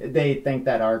they think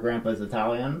that our grandpa's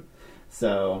Italian.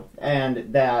 So,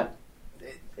 and that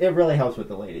it really helps with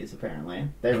the ladies. Apparently,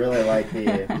 they really like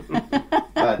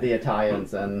the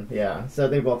Italians, and yeah, so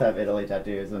they both have Italy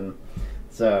tattoos, and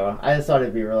so I just thought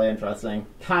it'd be really interesting.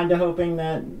 Kind of hoping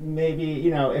that maybe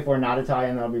if we're not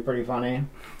Italian, that'll be pretty funny.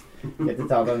 Get to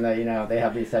tell them that they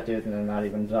have these tattoos and they're not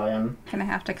even Italian. Kind of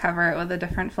have to cover it with a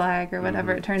different flag or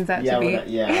whatever it turns out to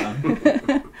be.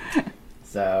 Yeah.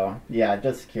 So yeah,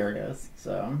 just curious.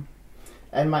 So.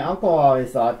 And my uncle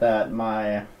always thought that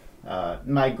my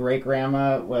great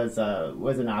grandma was an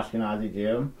Ashkenazi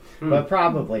Jew, but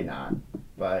probably not.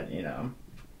 But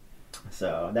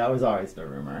so that was always the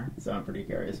rumor. So I'm pretty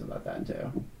curious about that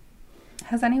too.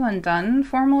 Has anyone done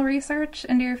formal research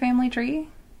into your family tree?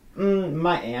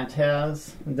 My aunt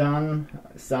has done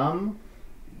some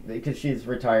because she's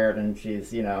retired and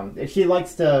she's she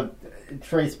likes to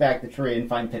trace back the tree and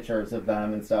find pictures of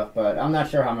them and stuff. But I'm not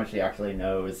sure how much she actually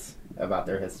knows about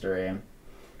their history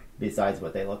besides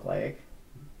what they look like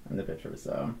in the pictures.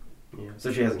 So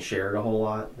So she hasn't shared a whole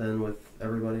lot then with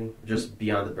everybody, just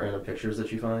beyond the random pictures that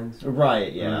she finds.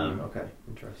 Right, yeah. Okay,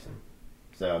 interesting.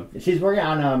 So she's working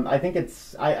on I think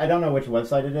it's I don't know which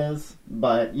website it is,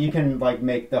 but you can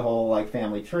make the whole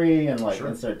family tree and Sure.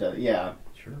 insert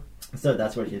Sure. So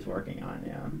that's what she's working on,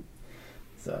 yeah.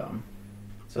 So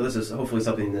this is hopefully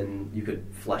something then you could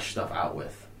flesh stuff out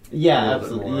with. Yeah, a little bit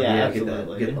absolutely. more. Yeah, Get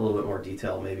absolutely. a little bit more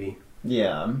detail, maybe.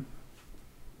 Yeah.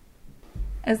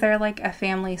 Is there a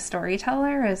family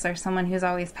storyteller? Is there someone who's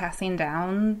always passing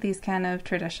down these kind of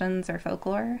traditions or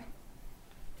folklore?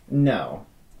 No.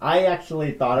 I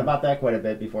actually thought about that quite a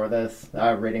bit before this,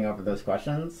 reading over those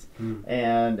questions,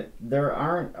 and there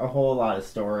aren't a whole lot of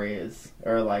stories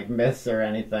or like myths or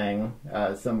anything,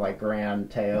 some like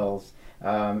grand tales.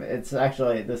 It's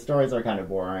actually, the stories are kind of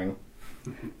boring,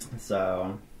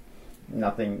 so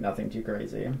nothing too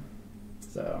crazy.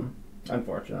 So,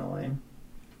 unfortunately.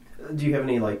 Do you have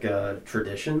any like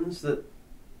traditions that,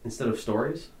 instead of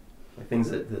stories, like things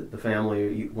that the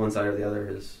family, one side or the other,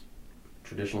 has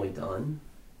traditionally done?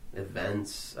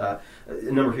 Events. A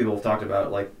number of people have talked about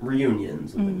like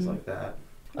reunions and things like that.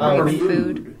 Or Or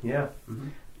food. Yeah.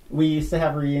 We used to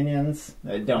have reunions.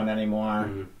 Don't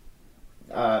anymore.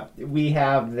 We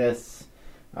have this.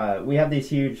 We have these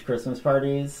huge Christmas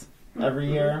parties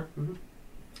every year.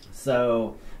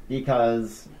 So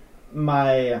because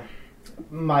my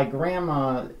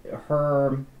grandma,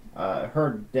 her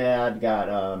dad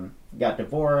got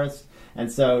divorced, and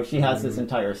so she has this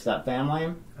entire step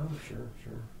family. Oh, sure.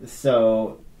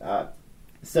 So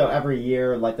every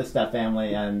year, like the step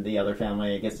family and the other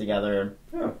family gets together,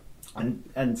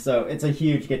 and so it's a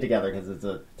huge get together because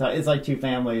it's like two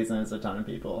families and it's a ton of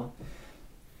people.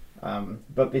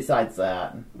 But besides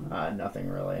that, nothing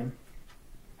really.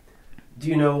 Do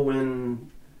you know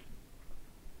when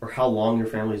or how long your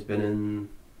family's been in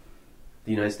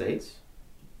the United States?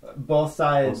 Both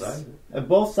sides.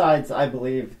 I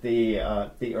believe the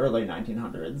early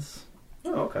 1900s.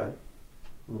 Oh, okay.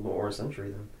 A little more a century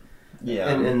then. Yeah.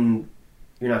 And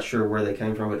you're not sure where they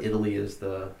came from, but Italy is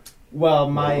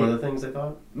one of the things they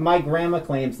thought? My grandma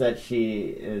claims that she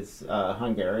is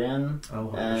Hungarian.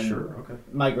 Oh, and sure. Okay.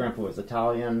 My grandpa was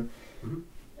Italian.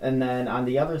 And then on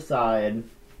the other side,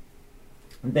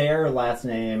 their last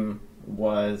name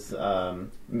was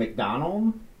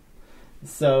McDonald.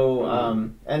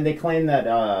 So, and they claim that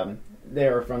they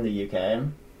were from the UK.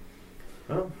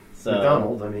 Oh, so,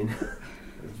 McDonald, I mean...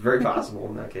 It's very possible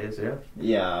in that case, yeah.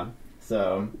 Yeah.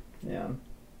 So, yeah.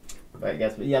 But I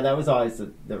guess, that was always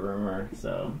the rumor.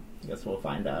 So, I guess we'll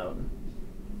find out.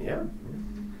 Yeah.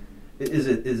 Is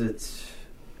it?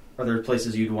 Are there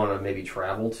places you'd want to maybe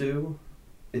travel to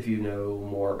if you know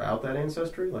more about that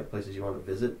ancestry? Like places you want to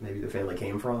visit? Maybe the family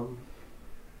came from.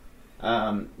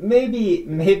 Maybe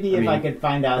if I could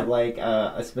find out like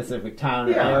a specific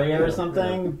town or area or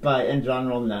something. Yeah. But in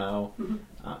general, no.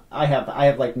 I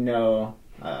have like no.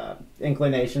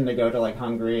 Inclination to go to like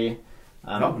Hungary,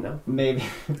 no. maybe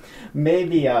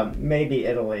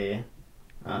Italy,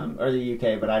 or the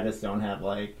UK, but I just don't have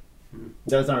like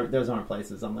those aren't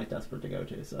places I'm like desperate to go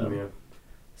to. So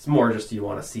it's more just you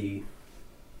want to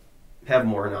have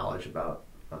more knowledge about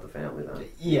the family then.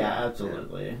 Yeah,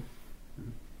 absolutely.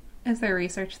 Is there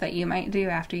research that you might do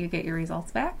after you get your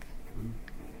results back?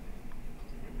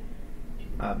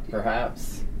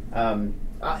 Perhaps.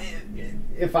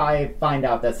 If I find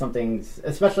out that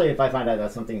especially if I find out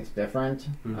that something's different,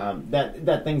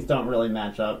 that things don't really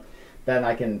match up, then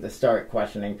I can start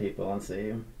questioning people and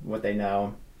see what they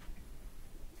know.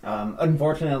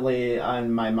 Unfortunately,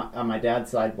 on my dad's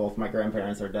side, both my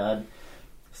grandparents are dead,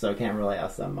 so I can't really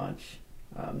ask them much.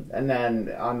 And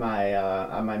then on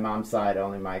my mom's side,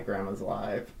 only my grandma's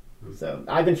alive. So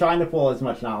I've been trying to pull as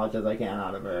much knowledge as I can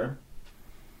out of her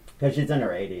because she's in her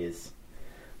 80s.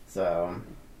 So,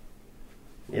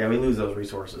 yeah, we lose those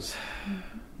resources.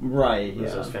 Right,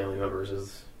 lose those family members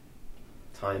as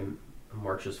time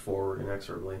marches forward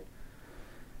inexorably.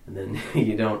 And then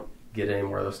you don't get any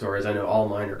more of those stories. I know all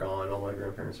mine are gone, all my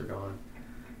grandparents are gone.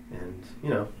 And,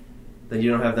 then you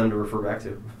don't have them to refer back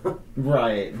to.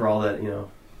 Right. For all that,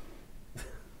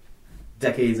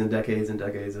 decades and decades and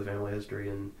decades of family history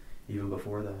and even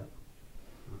before that.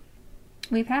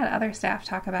 We've had other staff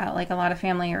talk about like a lot of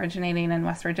family originating in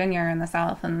West Virginia or in the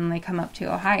South, and then they come up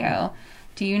to Ohio.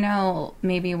 Do you know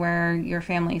maybe where your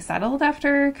family settled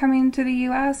after coming to the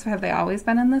U.S.? Have they always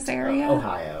been in this area?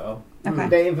 Ohio.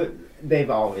 Okay. They've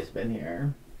always been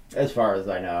here, as far as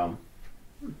I know.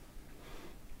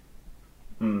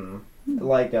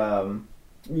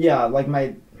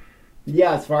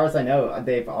 As far as I know,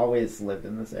 they've always lived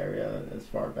in this area as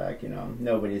far back.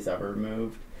 Nobody's ever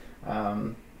moved.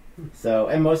 So,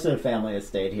 and most of the family has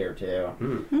stayed here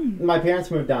too. My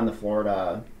parents moved down to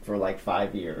Florida for like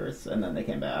 5 years, and then they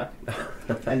came back,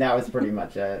 and that was pretty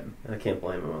much it. I can't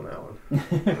blame them on that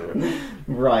one.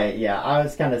 Right? Yeah, I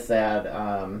was kind of sad.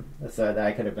 So that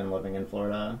I could have been living in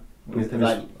Florida because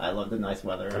I love the nice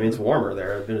weather. I mean, it's warmer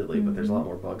there, admittedly, but there's a lot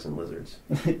more bugs and lizards.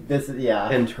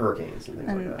 And hurricanes and things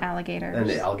like that. Alligators. And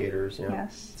the alligators,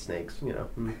 Yes. Snakes,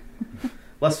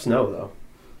 Less snow though.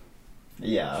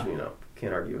 Yeah. Which,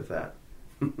 can't argue with that.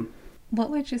 What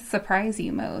would just surprise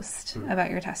you most about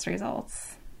your test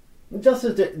results? just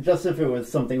if it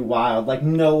was something wild, like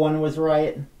no one was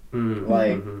right.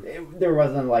 Like there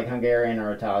wasn't like Hungarian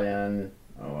or Italian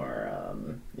or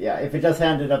if it just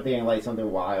ended up being like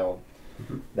something wild,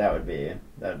 that'd be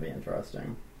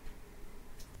interesting.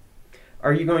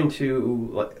 Are you going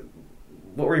to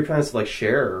what were your plans to like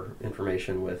share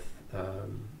information with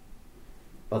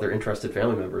other interested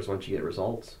family members once you get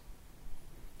results?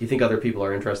 Do you think other people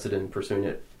are interested in pursuing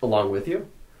it along with you?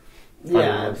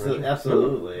 Yeah,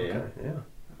 absolutely. Okay,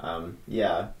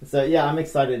 yeah. So yeah, I'm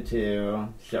excited to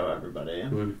show everybody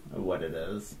what it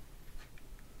is.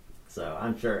 So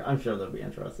I'm sure they'll be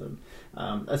interested,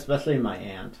 especially my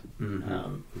aunt.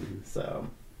 So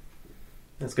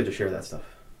it's good to share that stuff.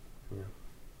 Yeah.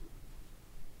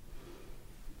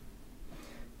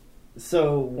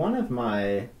 So one of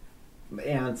my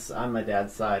aunts on my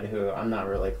dad's side, who I'm not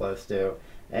really close to,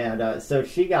 and so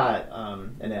she got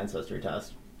an ancestry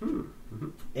test,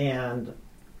 and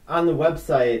on the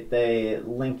website they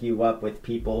link you up with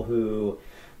people who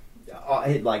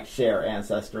like share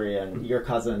ancestry and your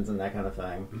cousins and that kind of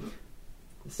thing.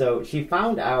 So she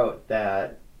found out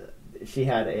that she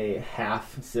had a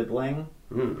half sibling,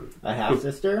 a half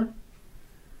sister,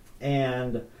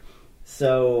 and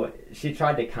so she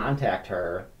tried to contact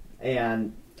her,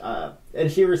 and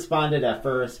she responded at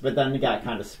first, but then got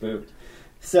kind of spooked.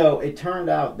 So it turned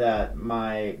out that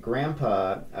my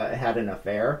grandpa had an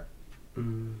affair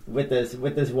with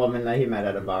this woman that he met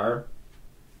at a bar,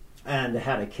 and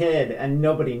had a kid, and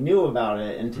nobody knew about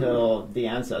it until the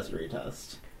ancestry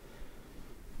test.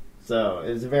 So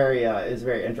it was very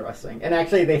interesting. And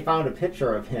actually, they found a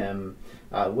picture of him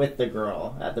with the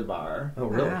girl at the bar. Oh,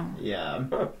 really? Wow. Yeah.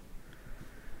 Huh.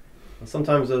 Well,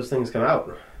 sometimes those things come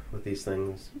out with these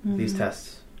things, these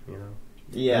tests, you know.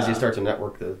 Yeah. As you start to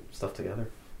network the stuff together.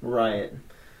 Right.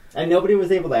 And nobody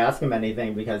was able to ask him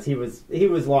anything because he was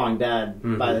long dead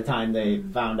by the time they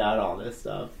found out all this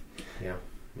stuff. Yeah.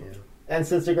 And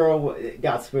since the girl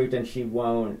got spooked and she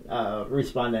won't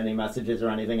respond to any messages or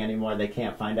anything anymore, they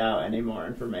can't find out any more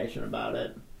information about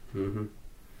it.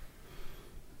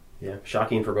 Yeah,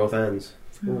 shocking for both ends.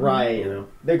 Right. You know.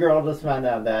 The girl just found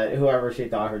out that whoever she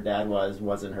thought her dad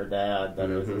wasn't her dad. That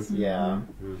it was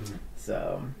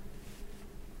So.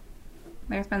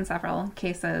 There's been several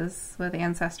cases with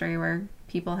Ancestry where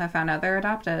people have found out they're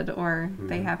adopted or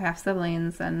they have half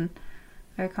siblings, and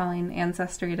they're calling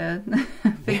Ancestry to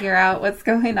figure out what's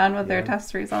going on with their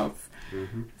test results.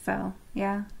 So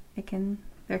yeah, there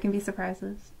can be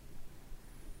surprises.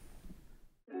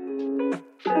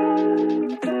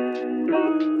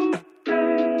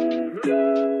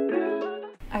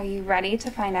 Are you ready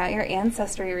to find out your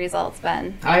Ancestry results,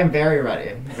 Ben? I am very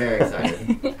ready. Very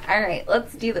excited. All right,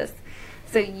 let's do this.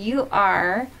 So you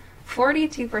are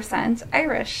 42%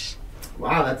 Irish.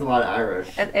 Wow, that's a lot of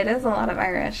Irish. It is a lot of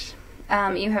Irish.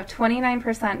 You have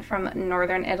 29% from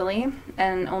northern Italy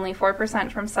and only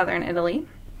 4% from southern Italy.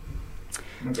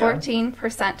 Okay.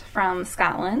 14% from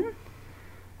Scotland.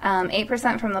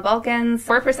 8% from the Balkans.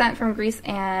 4% from Greece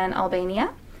and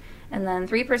Albania. And then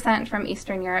 3% from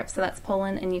Eastern Europe, so that's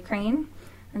Poland and Ukraine.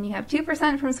 And you have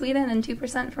 2% from Sweden and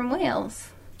 2% from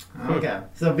Wales. Okay,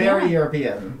 so very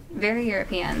European. Very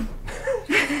European.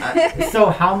 So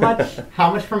how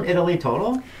much from Italy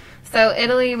total? So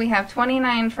Italy, we have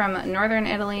 29 from northern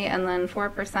Italy and then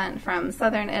 4% from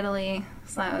southern Italy.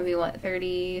 So that would be what,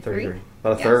 33?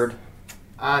 About a third.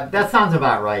 That sounds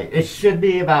about right. It should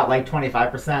be about like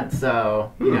 25%,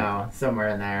 so, you know, somewhere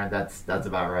in there, that's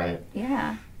about right.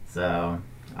 Yeah. So,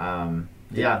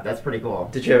 yeah, that's pretty cool.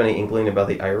 Did you have any inkling about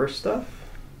the Irish stuff?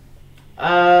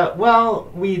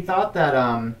 Well, we thought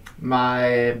that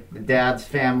my dad's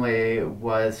family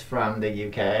was from the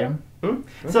UK. Okay.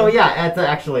 So yeah, it's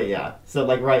actually so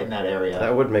like right in that area.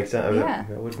 That would make sense. Yeah.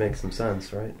 That would make some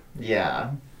sense, right?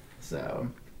 Yeah. So.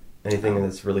 Anything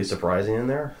that's really surprising in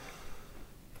there?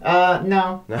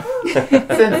 No.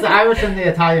 Since the Irish and the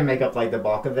Italian make up like the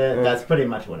bulk of it, that's pretty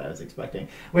much what I was expecting.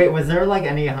 Wait, was there like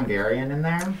any Hungarian in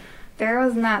there? There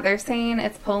was not. They're saying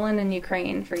it's Poland and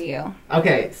Ukraine for you.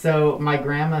 Okay, so my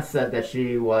grandma said that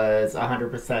she was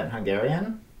 100%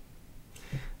 Hungarian.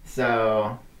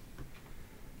 So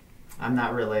I'm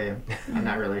not really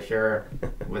sure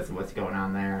what's going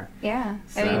on there. Yeah.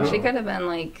 So. I mean, she could have been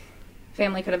like,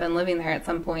 family could have been living there at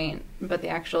some point, but the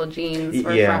actual genes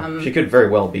were from... She could very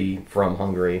well be from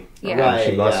Hungary. Yeah. Right,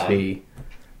 she must be.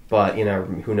 But, you know,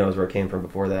 who knows where it came from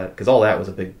before that. Because all that was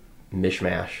a big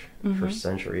mishmash for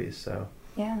centuries, so...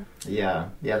 Yeah. Yeah,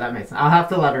 that makes sense. I'll have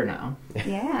to let her know. I'll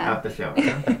Yeah. have to show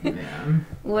her. Yeah.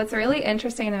 What's really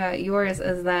interesting about yours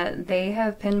is that they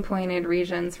have pinpointed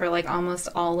regions for like almost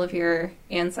all of your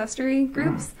ancestry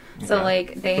groups. So okay.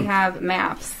 like they have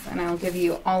maps, and I'll give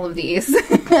you all of these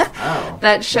Oh.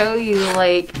 that show you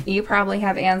like you probably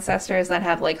have ancestors that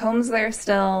have like homes there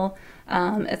still.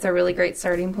 It's a really great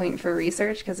starting point for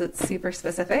research because it's super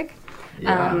specific.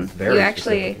 Yeah, very You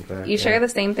actually specific, in fact, you share yeah. the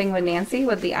same thing with Nancy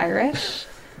with the Irish.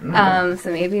 So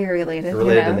maybe you're related. Who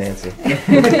Related to knows? Nancy.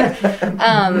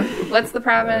 What's the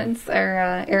province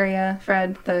or area,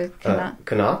 Fred? The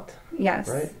Connaught? Yes,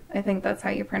 right? I think that's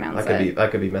how you pronounce I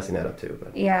could be messing that up too,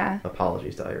 but Yeah,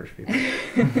 apologies to Irish people.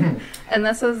 and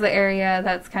this was the area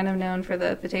that's kind of known for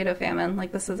the potato famine.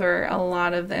 Like this is where a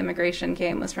lot of the immigration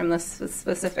came, was from this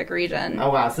specific region.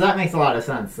 Oh wow, so that makes a lot of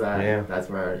sense. Yeah. That's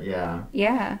where, yeah.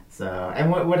 Yeah. So, and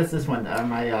what is this one?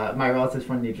 My relatives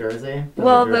from New Jersey.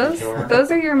 Well, The Jersey Shore?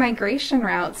 those are your migration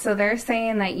routes. So they're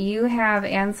saying that you have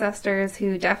ancestors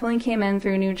who definitely came in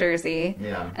through New Jersey,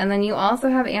 Yeah. and then you also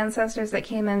have ancestors that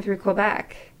came in through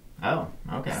Quebec. Oh,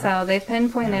 okay. So they've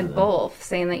pinpointed Yeah. both,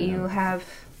 saying that you have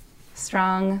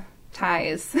strong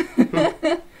ties.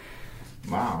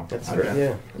 Wow. That's okay.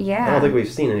 yeah. Yeah. I don't think we've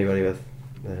seen anybody that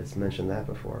has mentioned that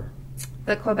before.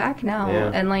 The Quebec, no.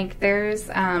 Yeah. And like there's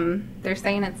they're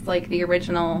saying it's like the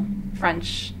original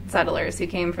French settlers who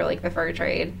came for like the fur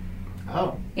trade.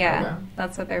 Oh. Yeah, okay.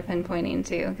 that's what they're pinpointing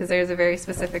to, because there's a very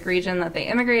specific region that they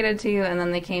immigrated to, and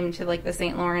then they came to like the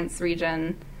St. Lawrence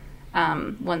region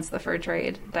once the fur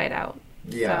trade died out.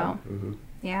 Yeah. So,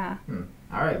 yeah.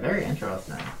 All right. Very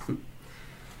interesting. All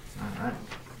right.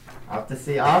 I'll have to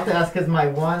see. I'll have to ask because my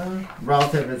one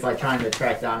relative is like trying to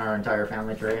track down our entire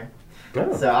family tree.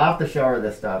 Oh. So I'll have to show her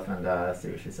this stuff and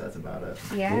see what she says about it.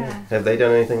 Yeah. Have they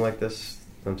done anything like this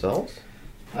themselves?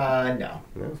 No.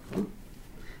 No.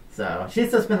 So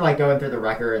she's just been like going through the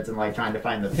records and like trying to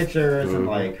find the pictures and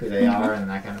like who they are and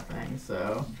that kind of thing.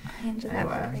 So Into that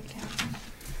Anyway. breakdown.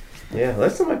 Yeah,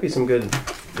 there might be some good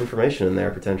information in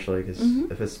there potentially, because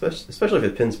if it's especially if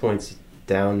it pinpoints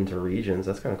down to regions,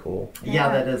 that's kind of cool. yeah,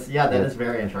 that is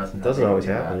very interesting. It doesn't always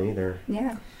happen either.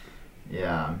 Yeah.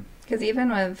 Yeah. Because even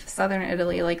with southern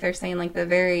Italy, like they're saying like the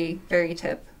very, very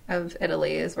tip of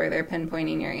Italy is where they're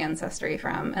pinpointing your ancestry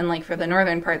from. And like for the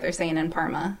northern part, they're saying in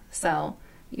Parma. So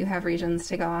you have regions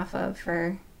to go off of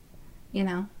for,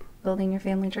 building your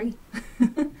family tree.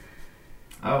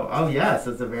 Oh yes,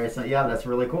 it's a very that's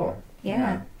really cool.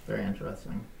 Yeah. Very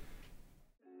interesting.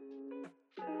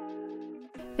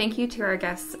 Thank you to our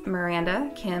guests Miranda,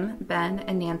 Kim, Ben,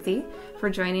 and Nancy for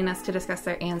joining us to discuss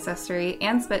their ancestry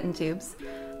and Spittin' Tubes.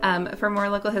 For more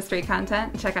local history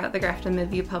content, check out the Grafton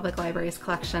Midview Public Library's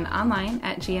collection online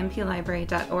at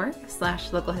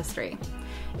gmplibrary.org/localhistory.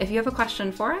 If you have a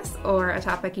question for us or a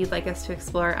topic you'd like us to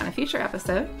explore on a future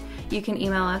episode, you can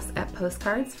email us at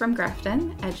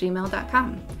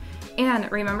postcardsfromgrafton@gmail.com.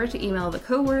 And remember to email the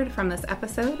code word from this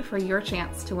episode for your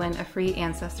chance to win a free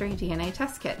Ancestry DNA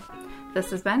test kit.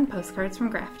 This has been Postcards from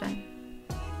Grafton.